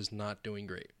offense is not doing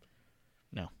great.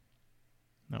 No.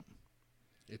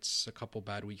 It's a couple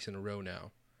bad weeks in a row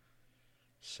now.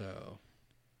 So,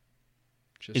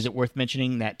 Is it worth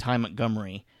mentioning that Ty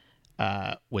Montgomery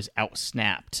was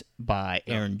outsnapped by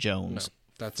Aaron Jones,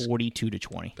 no, that's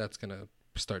 42-20? That's gonna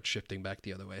start shifting back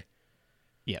the other way.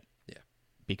 Yep. Yeah.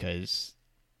 Because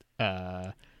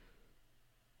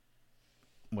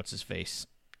what's his face?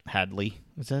 Hadley.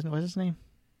 What's his name?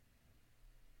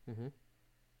 Mm-hmm.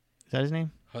 Is that his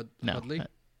name? No.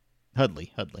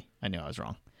 Hudley? Hudley. I knew I was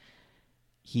wrong.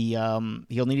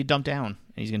 He'll need to dump down, and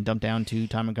he's going to dump down to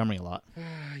Ty Montgomery a lot.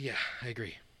 Yeah, I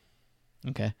agree.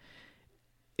 Okay.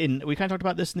 And we kind of talked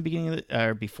about this in the beginning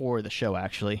or before the show,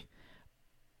 actually.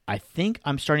 I think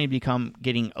I'm starting to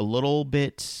getting a little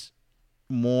bit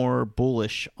more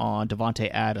bullish on Davante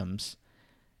Adams.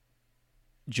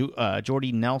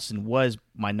 Jordy Nelson was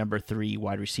my number 3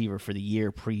 wide receiver for the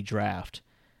year pre-draft.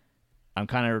 I'm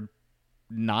kind of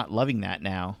not loving that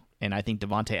now. And I think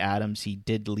Davante Adams, he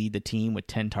did lead the team with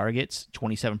 10 targets.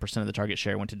 27% of the target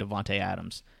share went to Davante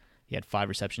Adams. He had 5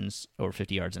 receptions, over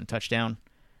 50 yards, and a touchdown.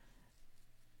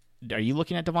 Are you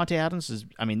looking at Davante Adams?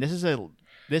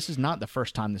 This is not the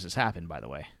first time this has happened, by the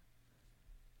way.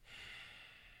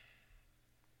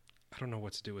 I don't know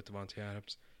what to do with Davante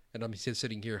Adams. And I'm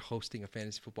sitting here hosting a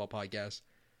fantasy football podcast.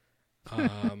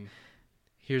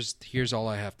 Here's all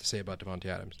I have to say about Davante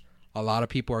Adams. A lot of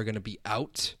people are going to be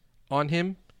out on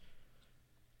him.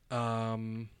 I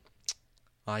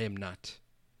am not.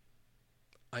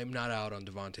 I am not out on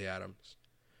Davante Adams.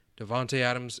 Davante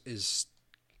Adams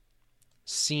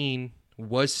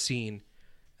was seen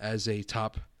as a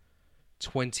top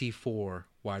 24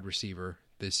 wide receiver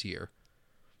this year.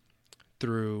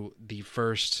 Through the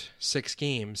first 6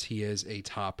 games, he is a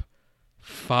top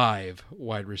 5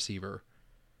 wide receiver.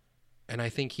 And I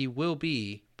think he will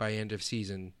be, by end of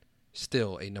season,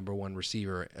 still a number 1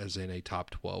 receiver as in a top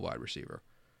 12 wide receiver.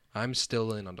 I'm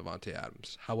still in on Davante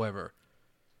Adams. However,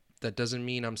 that doesn't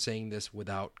mean I'm saying this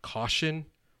without caution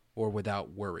or without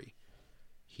worry.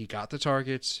 He got the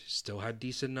targets, still had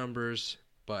decent numbers,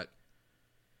 but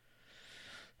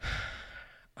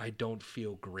I don't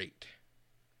feel great.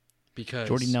 Because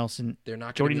Jordy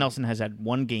Nelson has had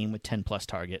 1 game with 10-plus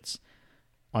targets.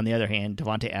 On the other hand,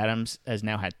 Davante Adams has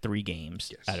now had 3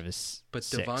 games out of his 6.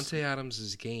 Davante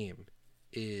Adams' game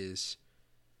is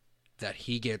that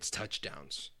he gets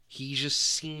touchdowns. He just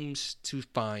seems to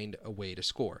find a way to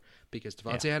score. Because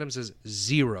Davante Adams has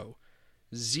zero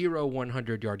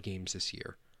 100-yard games this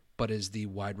year, but is the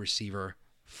wide receiver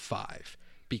 5.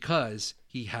 Because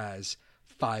he has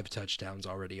 5 touchdowns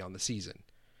already on the season.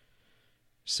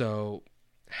 So,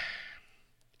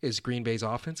 is Green Bay's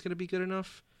offense going to be good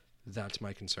enough? That's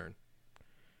my concern.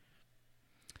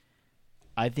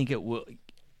 I think it will.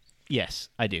 Yes,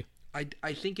 I do.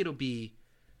 I think it'll be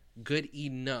good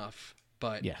enough,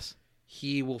 but yes,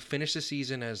 he will finish the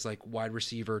season as like wide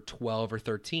receiver 12 or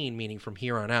 13, meaning from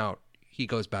here on out, he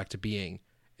goes back to being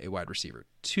a wide receiver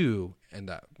 2, and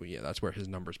that's where his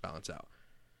numbers balance out.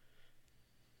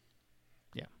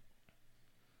 Yeah.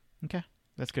 Okay,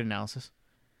 that's good analysis.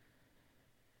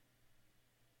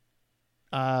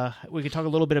 We could talk a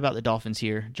little bit about the Dolphins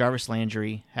here. Jarvis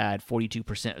Landry had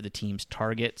 42% of the team's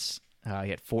targets. He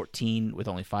had 14 with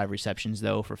only 5 receptions,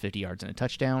 though, for 50 yards and a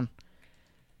touchdown.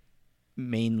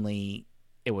 Mainly,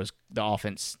 it was the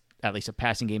offense, at least a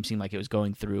passing game, seemed like it was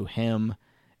going through him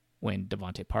when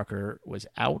Devontae Parker was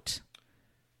out.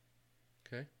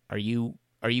 Okay. Are you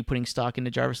putting stock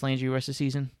into Jarvis Landry the rest of the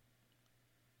season?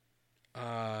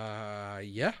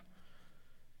 Yeah.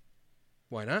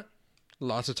 Why not?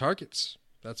 Lots of targets.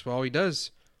 That's all he does.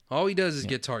 All he does is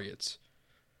get targets.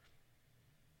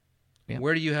 Yeah.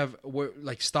 Where do you have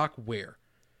stock where?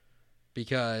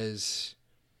 Because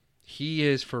he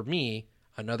is, for me,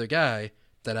 another guy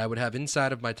that I would have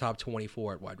inside of my top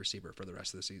 24 at wide receiver for the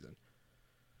rest of the season.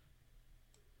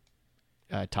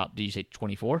 Did you say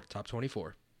 24? Top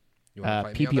 24. You want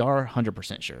to fight PPR,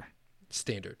 100% sure.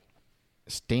 Standard.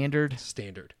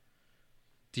 Standard.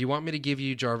 Do you want me to give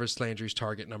you Jarvis Landry's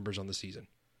target numbers on the season?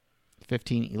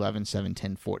 15, 11, 7,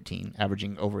 10, 14,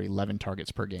 averaging over 11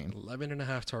 targets per game. 11 and a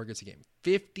half targets a game.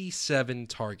 57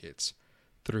 targets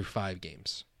through 5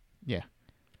 games. Yeah.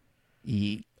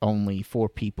 Only 4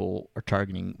 people are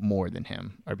being targeted more than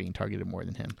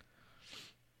him.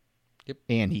 Yep.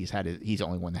 And he's the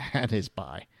only one that had his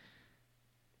bye.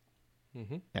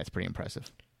 Mm-hmm. That's pretty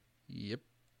impressive. Yep.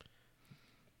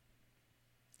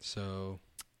 So,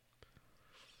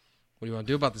 what do you want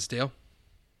to do about this, Dale?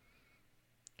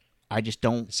 I just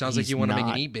don't. It sounds like you want to make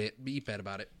an eat bet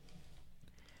about it.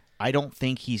 I don't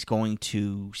think he's going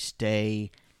to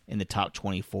stay in the top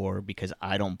 24 because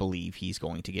I don't believe he's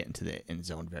going to get into the end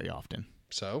zone very often.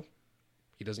 So,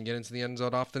 he doesn't get into the end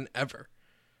zone often ever.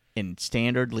 In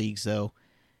standard leagues, though,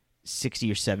 60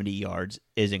 or 70 yards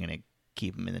isn't going to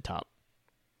keep him in the top.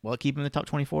 Will it keep him in the top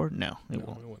 24? No, it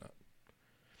won't. It will not.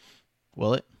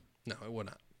 Will it? No, it will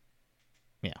not.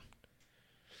 Yeah.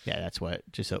 Yeah, that's what,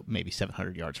 just so maybe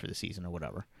 700 yards for the season or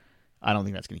whatever. I don't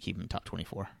think that's going to keep him in top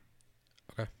 24.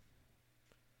 Okay.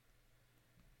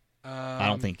 I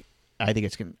don't think. I think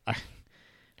it's going. I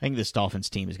think this Dolphins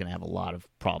team is going to have a lot of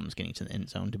problems getting to the end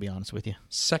zone. To be honest with you,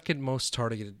 second most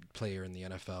targeted player in the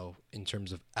NFL in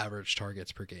terms of average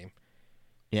targets per game.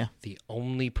 yeah, The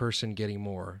only person getting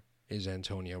more is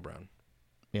Antonio Brown.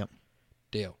 yep.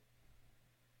 Dale,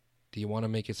 do you want to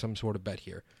make it some sort of bet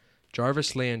here?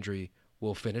 Jarvis Landry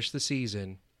will finish the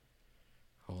season.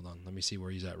 Hold on, let me see where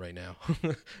he's at right now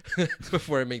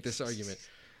before I make this argument.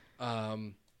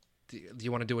 Do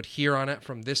you want to do it here on it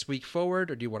from this week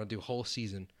forward, or do you want to do whole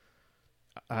season?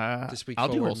 This week I'll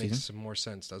do forward whole makes season. some more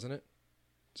sense, doesn't it?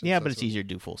 Since Yeah, but that's it's easier to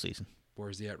do full season. Where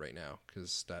is he at right now?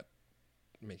 Because that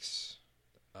makes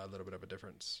a little bit of a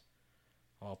difference.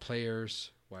 All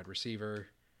players, wide receiver,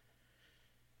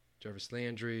 Jarvis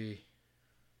Landry.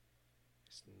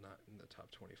 He's not in the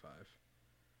top 25.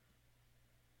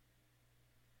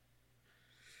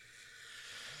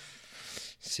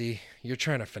 See, you're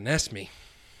trying to finesse me.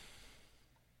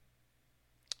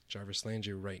 Jarvis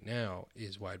Landry right now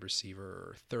is wide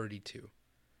receiver 32.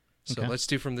 So Okay. let's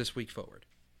do from this week forward.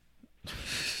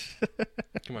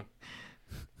 Come on.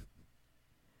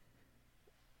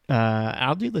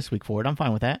 I'll do this week forward. I'm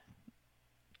fine with that.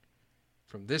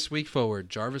 From this week forward,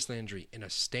 Jarvis Landry in a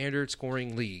standard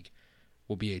scoring league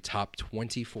will be a top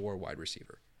 24 wide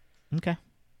receiver. Okay.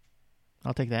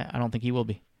 I'll take that. I don't think he will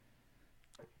be.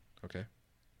 Okay.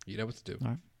 You know what to do. All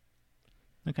right.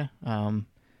 Okay.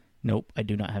 Nope. I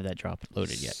do not have that drop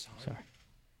loaded yet. Sorry.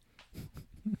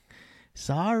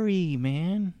 Sorry,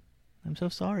 man. I'm so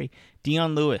sorry.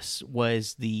 Dion Lewis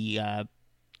was the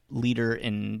leader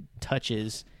in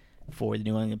touches for the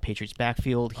New England Patriots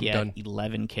backfield. He I'm had done.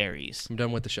 11 carries. I'm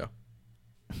done with the show.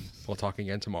 We'll talk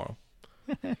again tomorrow.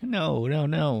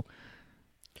 No.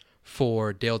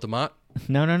 For Dale DeMott,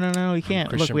 No. You can't.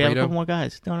 Look, Christian we have a Brito. couple more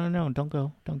guys. No. Don't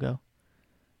go. Okay.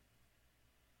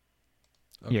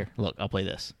 Here, look. I'll play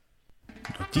this.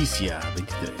 Noticia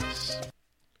 23.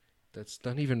 that's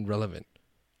not even relevant.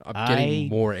 I'm I- getting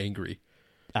more angry.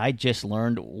 I just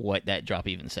learned what that drop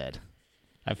even said.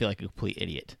 I feel like a complete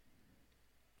idiot.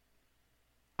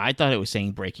 I thought it was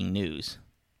saying breaking news.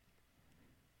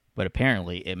 But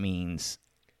apparently it means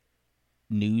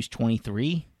news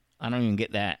 23? I don't even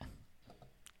get that.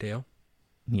 Dale,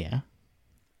 Yeah.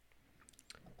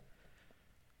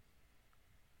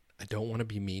 I don't want to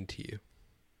be mean to you.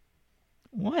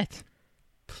 What?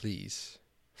 Please,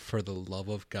 for the love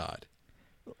of God,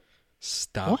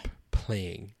 stop What?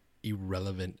 playing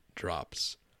irrelevant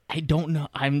drops. I don't know.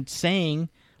 I'm saying,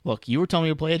 look, you were telling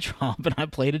me to play a drop, and I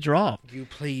played a drop. You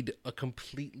played a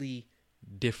completely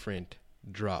different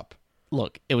drop.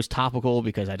 Look, it was topical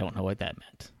because I don't know what that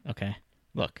meant. Okay?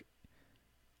 Look,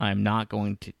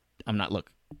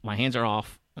 look, my hands are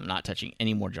off. I'm not touching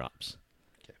any more drops.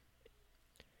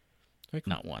 Okay.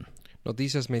 Not one.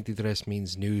 Noticias 23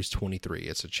 means News 23.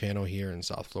 It's a channel here in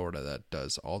South Florida that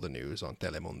does all the news on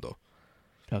Telemundo.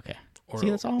 Okay. Or, See,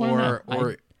 that's all I know.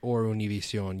 or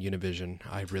Univision, Univision.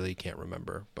 I really can't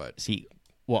remember, but See,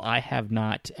 well, I have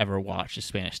not ever watched a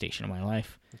Spanish station in my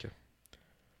life. okay.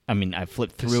 I mean, I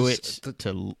flipped through This it is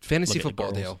to Fantasy look at the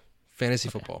football, girls. Dale. Fantasy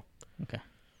football. Okay.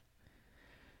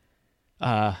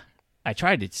 I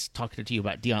tried to talk to you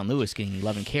about Dion Lewis getting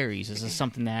 11 carries. Is this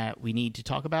something that we need to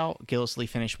talk about? Gillisley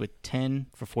finished with 10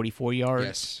 for 44 yards.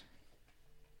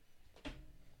 Yes.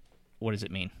 What does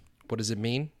it mean? What does it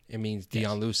mean? It means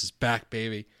Dion Lewis is back,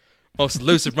 baby. Most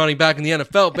elusive running back in the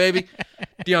NFL, baby.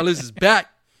 Dion Lewis is back.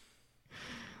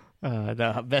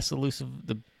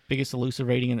 The biggest elusive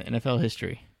rating in the NFL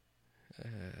history.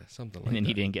 Something like And then that.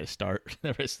 he didn't get a start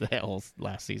the rest of the whole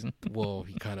last season. Well,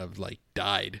 he kind of like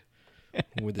died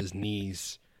with his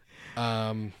knees.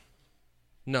 No,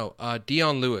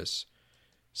 Dion Lewis.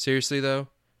 Seriously though,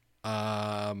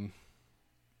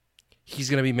 he's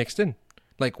gonna be mixed in.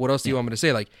 Like, what else do you want me to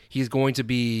say? Like, he's going to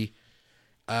be.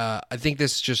 I think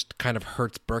this just kind of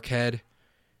hurts Burkhead,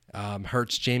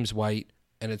 hurts James White,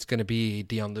 and it's going to be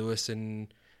Dion Lewis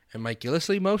and Mike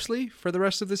Gillisley mostly for the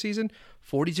rest of the season.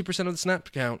 42% of the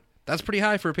snap count. That's pretty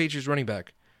high for a Patriots running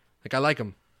back. Like, I like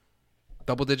him.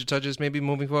 Double-digit touches maybe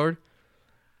moving forward.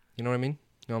 You know what I mean?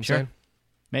 You know what I'm Sure. saying?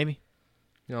 Maybe.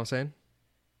 You know what I'm saying?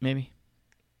 Maybe.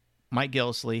 Mike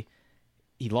Gillisley,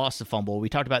 he lost the fumble. We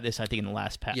talked about this, I think, in the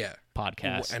last Yeah.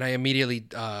 podcast. And I immediately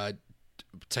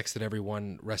texted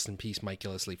everyone, rest in peace, Mike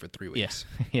Gillisley, for 3 weeks.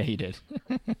 Yeah, yeah, you did.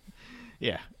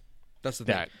 Yeah. That's the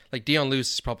thing. That- Like, Dion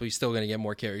Lewis is probably still going to get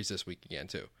more carries this week again,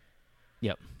 too.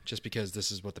 Yep. Just because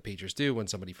this is what the Patriots do when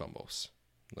somebody fumbles.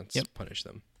 Let's punish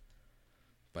them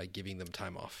by giving them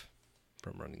time off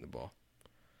from running the ball.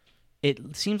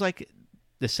 It seems like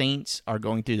the Saints are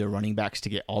going through their running backs to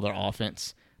get all their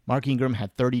offense. Mark Ingram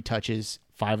had 30 touches.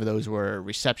 5 of those were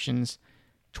receptions.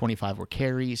 25 were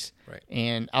carries. Right.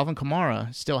 And Alvin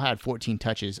Kamara still had 14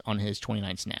 touches on his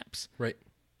 29 snaps. Right.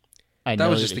 I That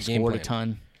know was that just they the game scored plan. a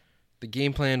ton. The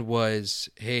game plan was,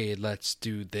 hey, let's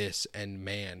do this, and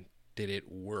man, did it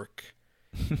work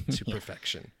to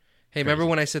perfection. Hey, remember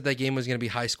when I said that game was going to be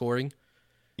high scoring?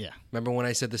 Yeah. Remember when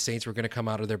I said the Saints were going to come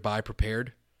out of their bye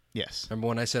prepared? Yes. Remember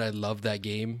when I said I loved that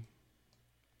game?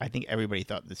 I think everybody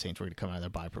thought the Saints were going to come out of their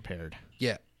bye prepared.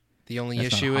 Yeah. The only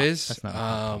That's not issue a hot- is that's not a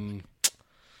hot topic.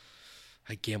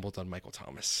 I gambled on Michael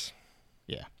Thomas.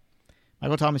 Yeah.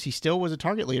 Michael Thomas, he still was a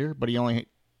target leader, but he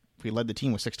led the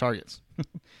team with 6 targets.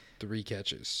 3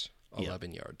 catches,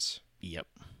 11 yards. Yep.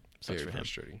 Sucks Very for him.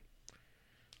 frustrating.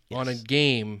 Yes. On a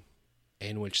game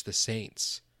in which the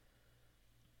Saints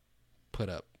put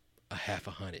up a half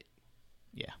a hundred.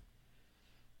 Yeah.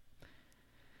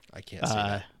 I can't say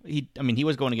that. He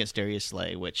was going against Darius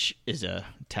Slay, which is a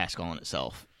task all in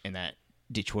itself. And that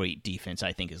Detroit defense,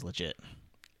 I think, is legit.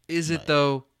 Is it,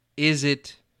 though? Is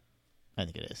it? I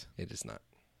think it is. It is not.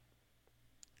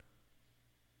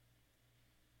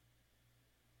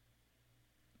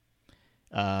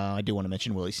 I do want to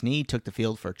mention Willie Snead took the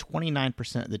field for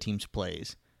 29% of the team's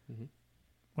plays.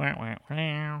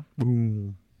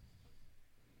 Boom.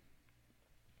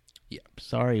 Yeah.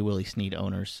 Sorry, Willie Snead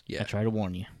owners. Yeah. I try to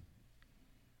warn you.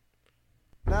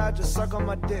 Now I just suck on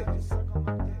my dick.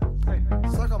 Hey,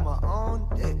 suck on my own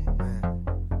dick,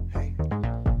 man. Hey,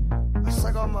 I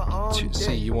suck on my own dick.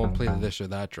 See, you won't play the this or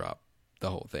that drop, the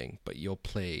whole thing, but you'll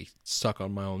play suck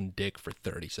on my own dick for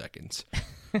 30 seconds.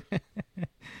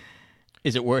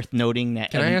 Is it worth noting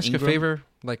that Can I Evan ask Ingram- a favor?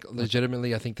 Like,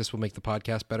 legitimately, I think this will make the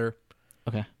podcast better.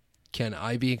 Okay. Can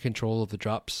I be in control of the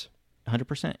drops?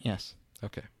 100%, yes.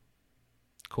 Okay.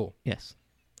 Cool. Yes.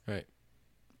 All right.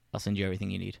 I'll send you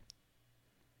everything you need.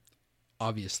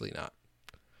 Obviously not.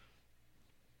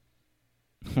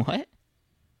 What?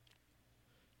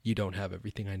 You don't have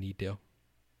everything I need, Dale.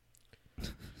 You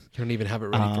don't even have it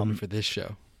ready for me for this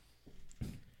show.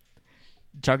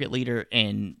 Target leader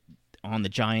on the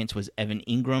Giants was Evan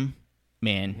Ingram.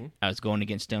 Man, I was going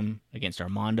against him, against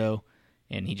Armando,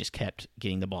 and he just kept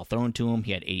getting the ball thrown to him.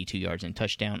 He had 82 yards and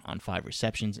touchdown on 5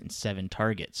 receptions and 7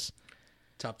 targets.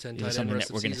 Top 10 Is it tight end something rest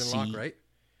that of we're gonna season lock, see? right?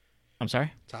 I'm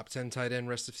sorry? Top 10 tight end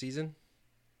rest of season?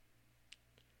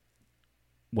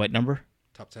 What number?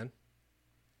 Top 10?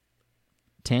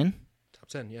 10? Top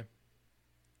 10, yeah.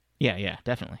 Yeah,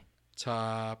 definitely.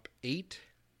 Top 8?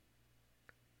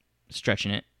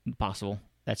 Stretching it, possible.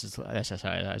 That's as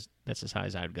high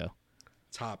as I would go.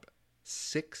 Top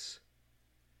 6?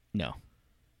 No.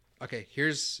 Okay,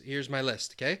 here's my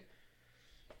list, okay?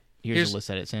 Here's the list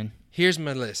that it's in. Here's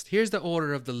my list. Here's the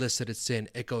order of the list that it's in.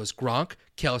 It goes Gronk,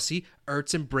 Kelsey,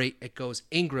 Ertz, and Brait. It goes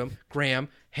Ingram, Graham,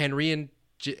 Henry, and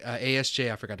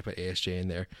ASJ. I forgot to put ASJ in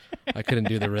there. I couldn't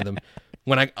do the rhythm.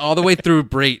 When I all the way through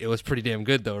Brait, it was pretty damn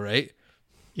good, though, right?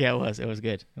 Yeah, it was. It was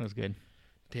good. It was good.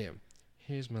 Damn.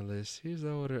 Here's my list. Here's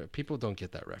the order. People don't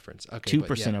get that reference. Okay,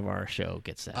 2% of our show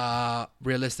gets that.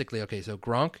 realistically, okay, so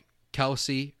Gronk,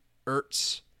 Kelsey,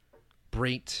 Ertz,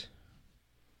 Brait,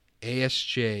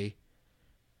 ASJ,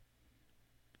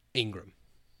 Ingram.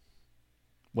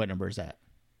 What number is that?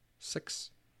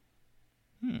 6.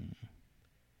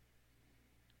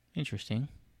 Interesting.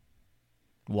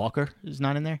 Walker is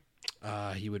not in there?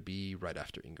 He would be right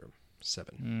after Ingram.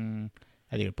 7.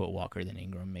 I think I'd put Walker than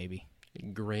Ingram, maybe.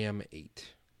 Graham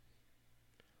 8.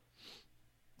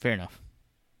 Fair enough.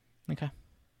 Okay.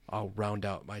 I'll round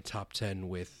out my top 10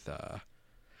 with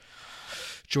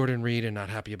Jordan Reed and not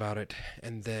happy about it.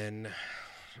 And then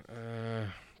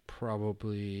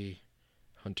probably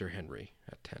Hunter Henry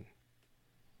at 10.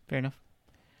 Fair enough.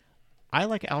 I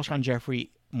like Alshon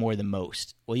Jeffrey more than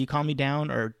most. Will you calm me down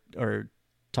or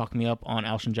talk me up on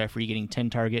Alshon Jeffrey getting 10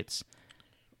 targets,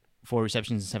 4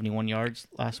 receptions, and 71 yards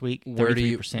last week? Where do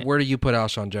you 33%. put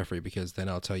Alshon Jeffrey? Because then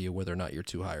I'll tell you whether or not you're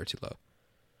too high or too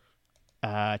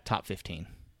low. Top 15.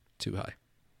 Too high.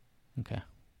 Okay.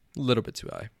 A little bit too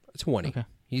high. 20. Okay.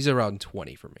 He's around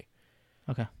 20 for me.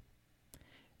 Okay.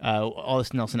 All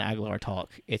this Nelson Aguilar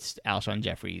talk, it's Alshon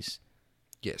Jeffrey's.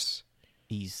 Yes.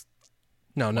 He's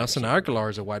No, Nelson Aguilar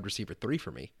is a wide receiver 3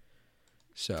 for me.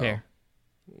 So fair.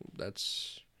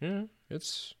 that's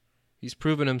he's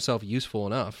proven himself useful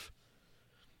enough.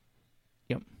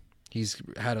 Yep. He's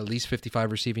had at least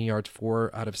 55 receiving yards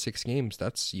 4 out of 6 games.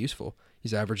 That's useful.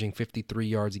 He's averaging 53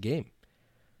 yards a game.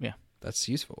 Yeah. That's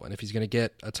useful. And if he's going to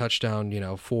get a touchdown,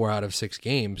 4 out of 6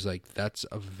 games, like that's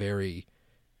a very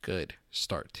good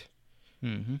start.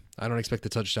 Mm-hmm. I don't expect the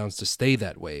touchdowns to stay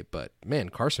that way, but man,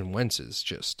 Carson Wentz is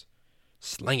just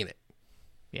slinging it.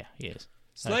 Yeah, he is.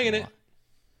 Slinging I it. like him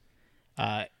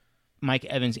Mike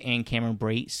Evans and Cameron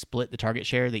Brate split the target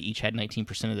share. They each had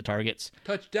 19% of the targets.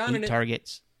 Touchdown in 8 it.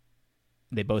 targets.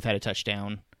 They both had a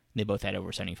touchdown. They both had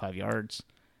over 75 yards.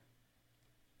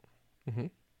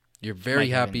 You're very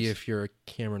Mike happy Evans. if you're a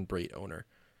Cameron Brate owner.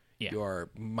 Yeah. You are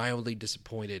mildly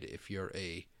disappointed if you're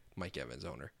a Mike Evans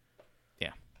owner.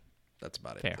 Yeah. That's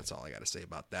about it. Fair. That's all I got to say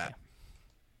about that.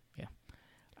 Yeah.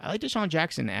 I like Deshaun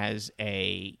Jackson as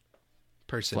a...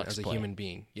 Person, Flex as a play. human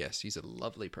being. Yes, he's a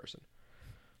lovely person.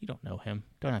 You don't know him.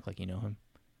 Don't act like you know him.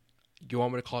 You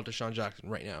want me to call Deshaun Jackson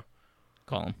right now?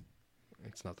 Call him.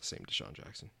 It's not the same Deshaun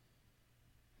Jackson.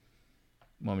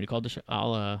 Want me to call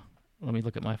Deshaun? Let me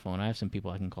look at my phone. I have some people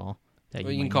I can call. That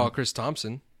Well, you can might call know. Chris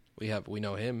Thompson. We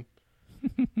know him.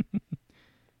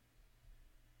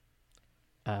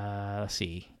 Let's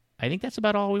see. I think that's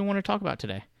about all we want to talk about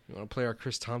today. You want to play our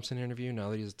Chris Thompson interview now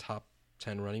that he's a top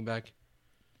 10 running back?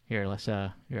 Here,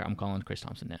 I'm calling Chris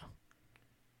Thompson now.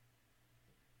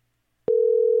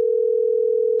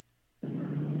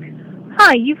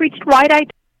 Hi, you've reached Wide Eye.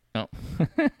 Oh.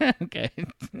 Okay.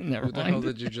 Never Who the hell mind.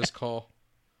 did you just call?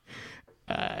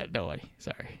 Nobody.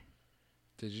 Sorry.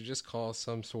 Did you just call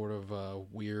some sort of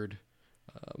weird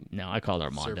No, I called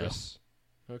Armando. service?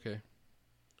 Okay.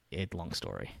 It's a long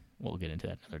story. We'll get into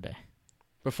that another day.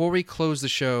 Before we close the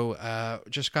show,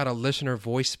 just got a listener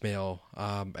voicemail,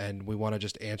 and we want to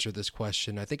just answer this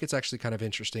question. I think it's actually kind of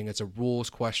interesting. It's a rules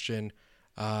question.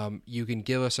 You can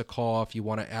give us a call if you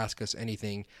want to ask us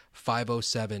anything.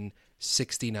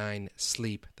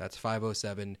 507-69-SLEEP. That's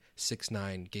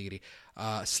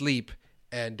 507-69-SLEEP.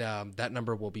 And that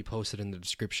number will be posted in the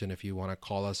description if you want to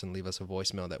call us and leave us a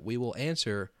voicemail that we will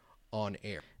answer on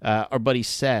air. Our buddy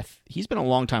Seth, he's been a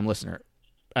long-time listener.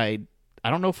 I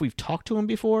don't know if we've talked to him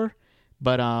before,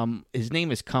 but his name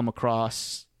has come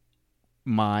across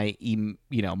my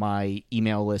my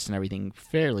email list and everything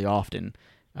fairly often.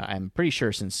 I'm pretty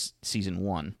sure since season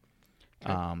 1.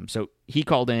 Okay. So he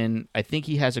called in. I think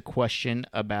he has a question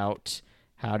about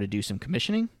how to do some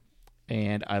commissioning,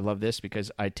 and I love this because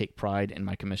I take pride in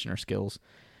my commissioner skills.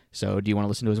 So do you want to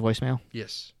listen to his voicemail?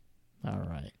 Yes. All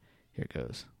right. Here it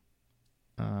goes.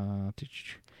 Yeah,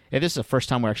 this is the first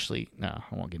time we're actually... No,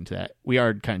 I won't get into that. We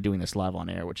are kind of doing this live on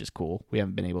air, which is cool. We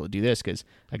haven't been able to do this because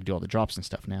I can do all the drops and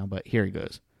stuff now, but here he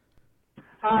goes.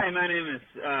 Hi, my name is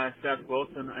Seth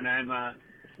Wilson, and I'm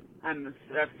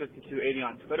Seth5280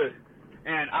 on Twitter.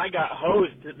 And I got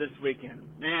hosed this weekend,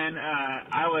 and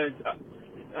I was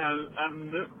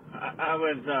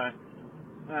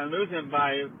losing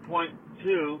by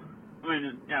 2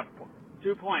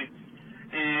 points.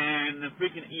 And the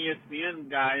freaking ESPN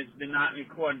guys did not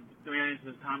record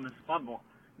Demaryius Thomas fumble.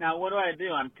 Now, what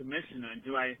do? I'm commissioner.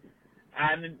 Do I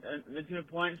add the 2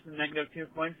 points, the negative 2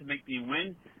 points to make the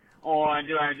win? Or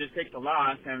do I just take the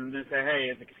loss and just say, hey,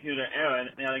 it's a computer error,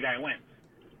 the other guy wins?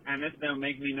 And this will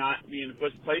make me not be in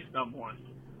first place no more.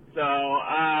 So,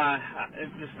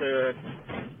 it's just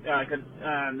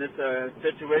this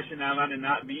situation I'd rather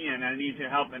not be in. I need your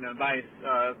help and advice.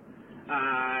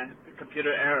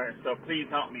 Computer error, so please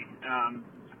help me.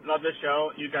 Love the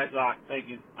show. You guys rock. Thank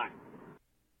you. Bye.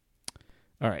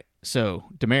 All right. So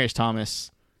Demaryius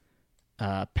Thomas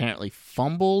apparently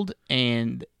fumbled,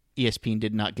 and ESPN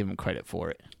did not give him credit for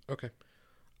it. Okay.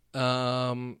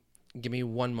 Give me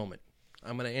one moment.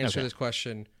 I'm going to answer this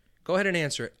question. Go ahead and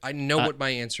answer it. I know what my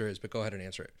answer is, but go ahead and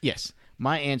answer it. Yes.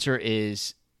 My answer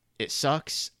is it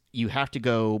sucks. You have to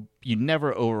go. You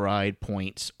never override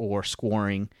points or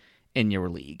scoring in your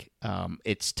league.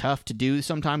 It's tough to do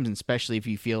sometimes, especially if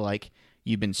you feel like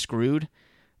you've been screwed,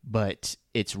 but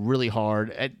it's really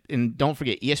hard. And don't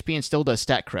forget, ESPN still does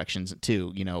stat corrections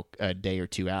too, a day or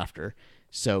two after.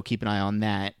 So keep an eye on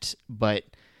that. But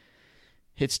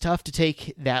it's tough to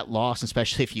take that loss,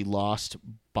 especially if you lost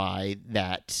by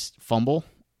that fumble.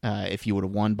 If you would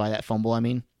have won by that fumble, I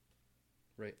mean.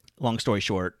 Right. Long story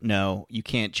short, no, you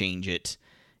can't change it.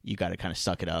 You got to kind of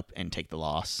suck it up and take the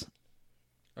loss.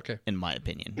 Okay. In my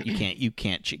opinion, you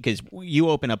can't because you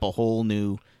open up a whole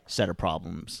new set of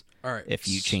problems. All right. If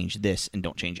you change this and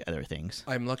don't change other things.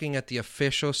 I'm looking at the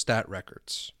official stat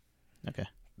records. Okay.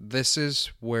 This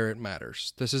is where it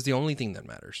matters. This is the only thing that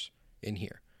matters in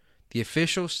here. The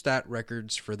official stat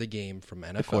records for the game from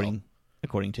NFL.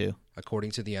 According to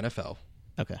the NFL.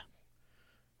 Okay.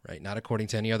 Right. Not according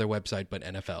to any other website, but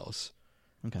NFL's.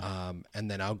 Okay. And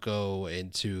then I'll go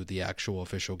into the actual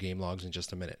official game logs in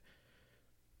just a minute.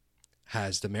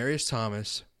 Has Demaryius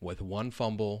Thomas with 1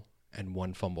 fumble and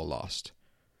 1 fumble lost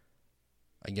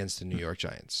against the New York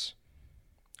Giants.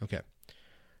 Okay.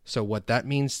 So what that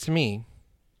means to me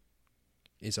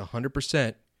is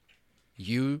 100%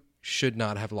 you should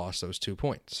not have lost those 2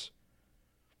 points.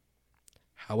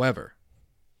 However,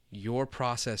 your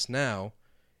process now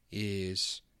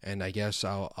is, and I guess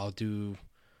I'll do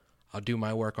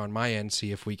my work on my end,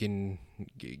 see if we can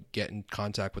get in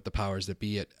contact with the powers that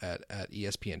be at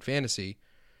ESPN Fantasy,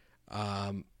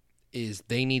 is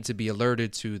they need to be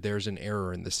alerted to there's an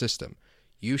error in the system.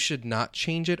 You should not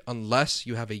change it unless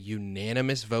you have a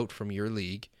unanimous vote from your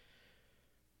league.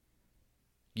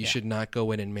 You should not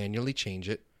go in and manually change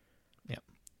it. Yep.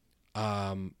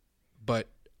 But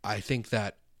I think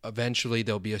that eventually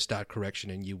there'll be a stat correction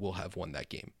and you will have won that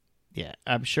game. Yeah,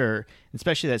 I'm sure.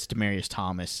 Especially that's Demaryius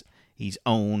Thomas. He's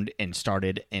owned and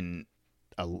started in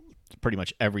pretty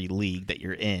much every league that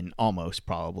you're in, almost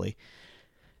probably.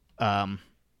 Yeah,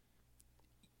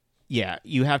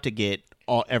 you have to get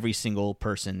every single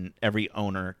person, every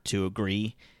owner to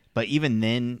agree. But even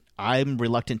then, I'm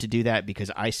reluctant to do that because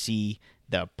I see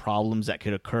the problems that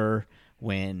could occur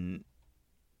when,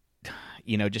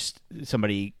 just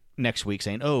somebody next week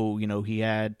saying, oh, he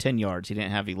had 10 yards, he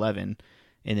didn't have 11.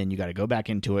 And then you got to go back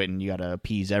into it and you got to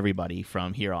appease everybody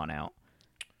from here on out.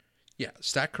 Yeah,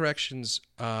 stat corrections.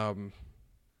 So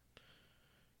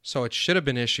it should have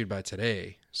been issued by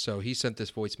today. So he sent this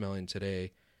voicemail in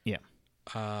today. Yeah.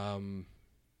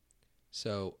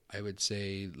 So I would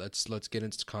say let's get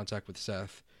into contact with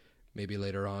Seth maybe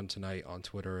later on tonight on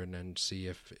Twitter and then see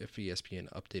if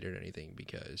ESPN updated anything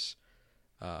because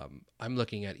I'm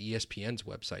looking at ESPN's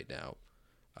website now.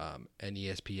 And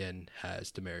ESPN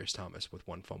has Demaryius Thomas with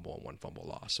 1 fumble and 1 fumble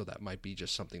loss. So that might be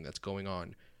just something that's going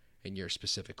on in your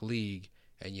specific league,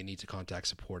 and you need to contact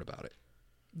support about it.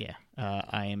 Yeah,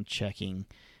 I am checking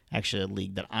actually a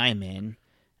league that I'm in.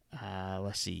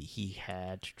 Let's see, he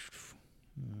had...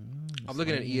 I'm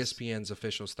looking at ESPN's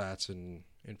official stats and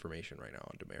information right now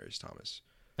on Demaryius Thomas.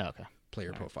 Okay.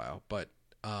 Player profile. But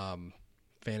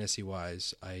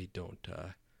fantasy-wise, I don't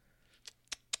play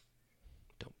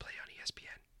on ESPN.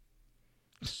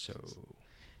 So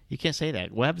you can't say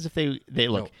that. What happens if they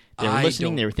look? They were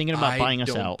listening. They were thinking about buying us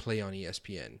out. I don't play on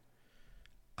ESPN.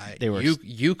 They were.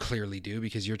 You clearly do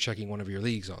because you're checking one of your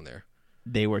leagues on there.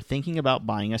 They were thinking about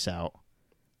buying us out,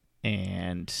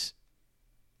 and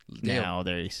now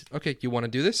there's okay. You want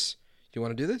to do this? You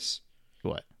want to do this?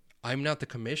 What? I'm not the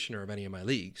commissioner of any of my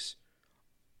leagues.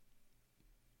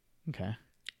 Okay.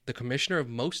 The commissioner of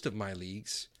most of my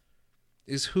leagues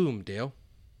is whom, Dale?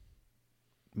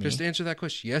 Me? Just answer that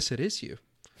question. Yes, it is you.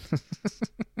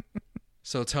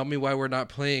 So tell me why we're not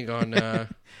playing on.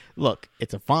 Look,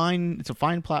 it's a fine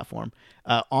platform.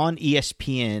 On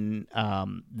ESPN,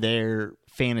 their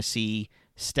fantasy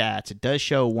stats, it does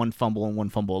show 1 fumble and 1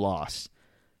 fumble loss.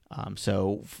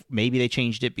 So maybe they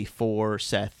changed it before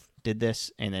Seth did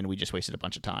this, and then we just wasted a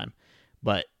bunch of time.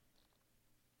 But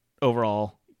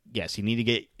overall, yes, you need to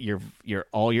get your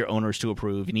all your owners to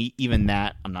approve. And even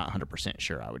that, I'm not 100%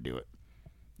 sure I would do it.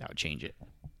 I would change it.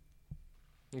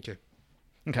 Okay.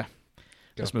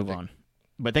 Let's move on.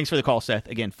 But thanks for the call, Seth.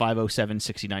 Again,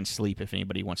 507-69-SLEEP if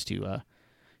anybody wants to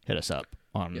hit us up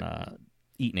on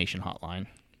Eat Nation hotline.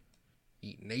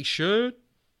 Eat Nation?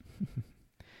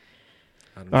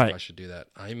 I don't know if I should do that.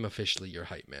 I'm officially your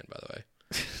hype man, by the way.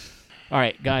 All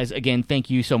right, guys. Again,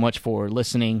 thank you so much for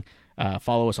listening.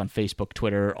 Follow us on Facebook,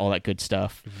 Twitter, all that good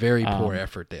stuff. Very poor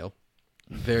effort, Dale.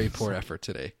 Very poor effort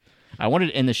today. I wanted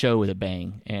to end the show with a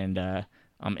bang, and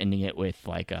I'm ending it with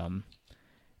have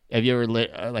you ever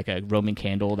lit like a Roman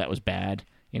candle that was bad,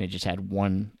 and it just had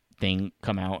one thing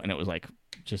come out, and it was like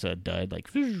just a dud,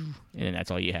 and then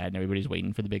that's all you had, and everybody's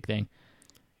waiting for the big thing?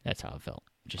 That's how it felt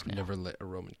just now. Never lit a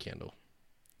Roman candle.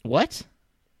 What?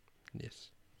 Yes.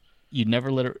 You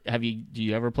never lit? Do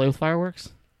you ever play with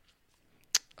fireworks?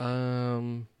 Have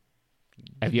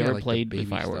you ever played with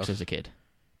fireworks as a kid?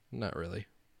 Not really.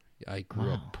 I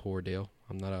grew up poor, Dale.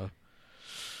 I'm not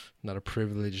a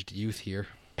privileged youth here.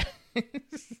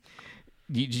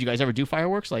 Did you guys ever do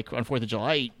fireworks like on 4th of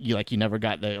July? You never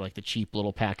got the cheap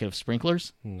little pack of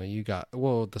sprinklers? No, you got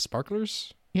the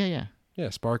sparklers. Yeah.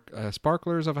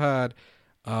 Sparklers I've had.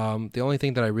 The only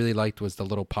thing that I really liked was the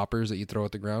little poppers that you throw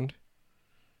at the ground.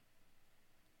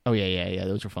 Oh yeah.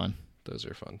 Those were fun. Those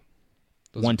are fun.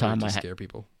 One time I scare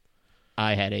people.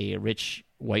 I had a rich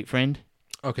white friend.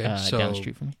 Okay, so down the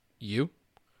street from me. You?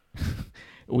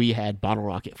 We had bottle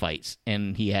rocket fights,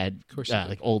 and he had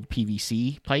old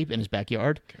PVC pipe in his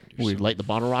backyard. We'd light the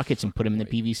bottle rockets and put them in the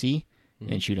PVC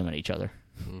and shoot them at each other.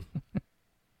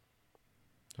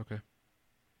 Okay.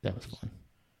 That was fun.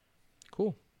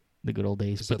 Cool. The good old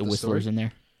days. Put the whistlers in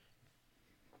there.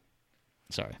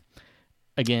 Sorry.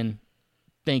 Again,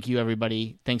 thank you,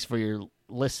 everybody. Thanks for your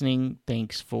listening.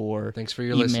 Thanks for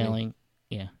your emailing. listening.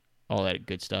 Yeah, all that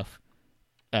good stuff.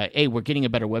 Hey, we're getting a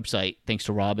better website thanks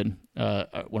to Robin,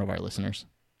 one of our listeners.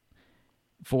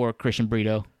 For Christian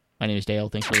Brito, my name is Dale.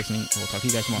 Thanks for listening. We'll talk to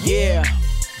you guys tomorrow. Yeah,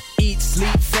 Eat,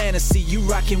 Sleep, Fantasy, you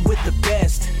rockin' with the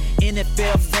best.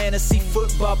 NFL Fantasy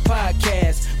Football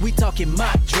Podcast. We talking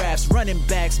mock drafts, running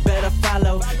backs, better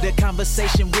follow the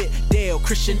conversation with Dale,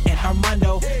 Christian, and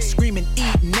Armando. Screaming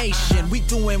Eat Nation, we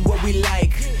doing what we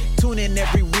like. Tune in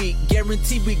every week,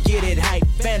 guarantee we get it hype.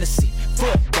 Fantasy,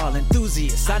 football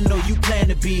enthusiasts, I know you plan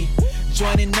to be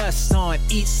joining us on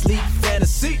Eat, Sleep,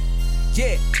 Fantasy.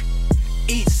 Yeah,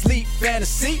 Eat, Sleep,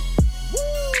 Fantasy.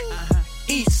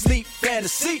 Eat, Sleep,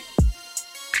 Fantasy.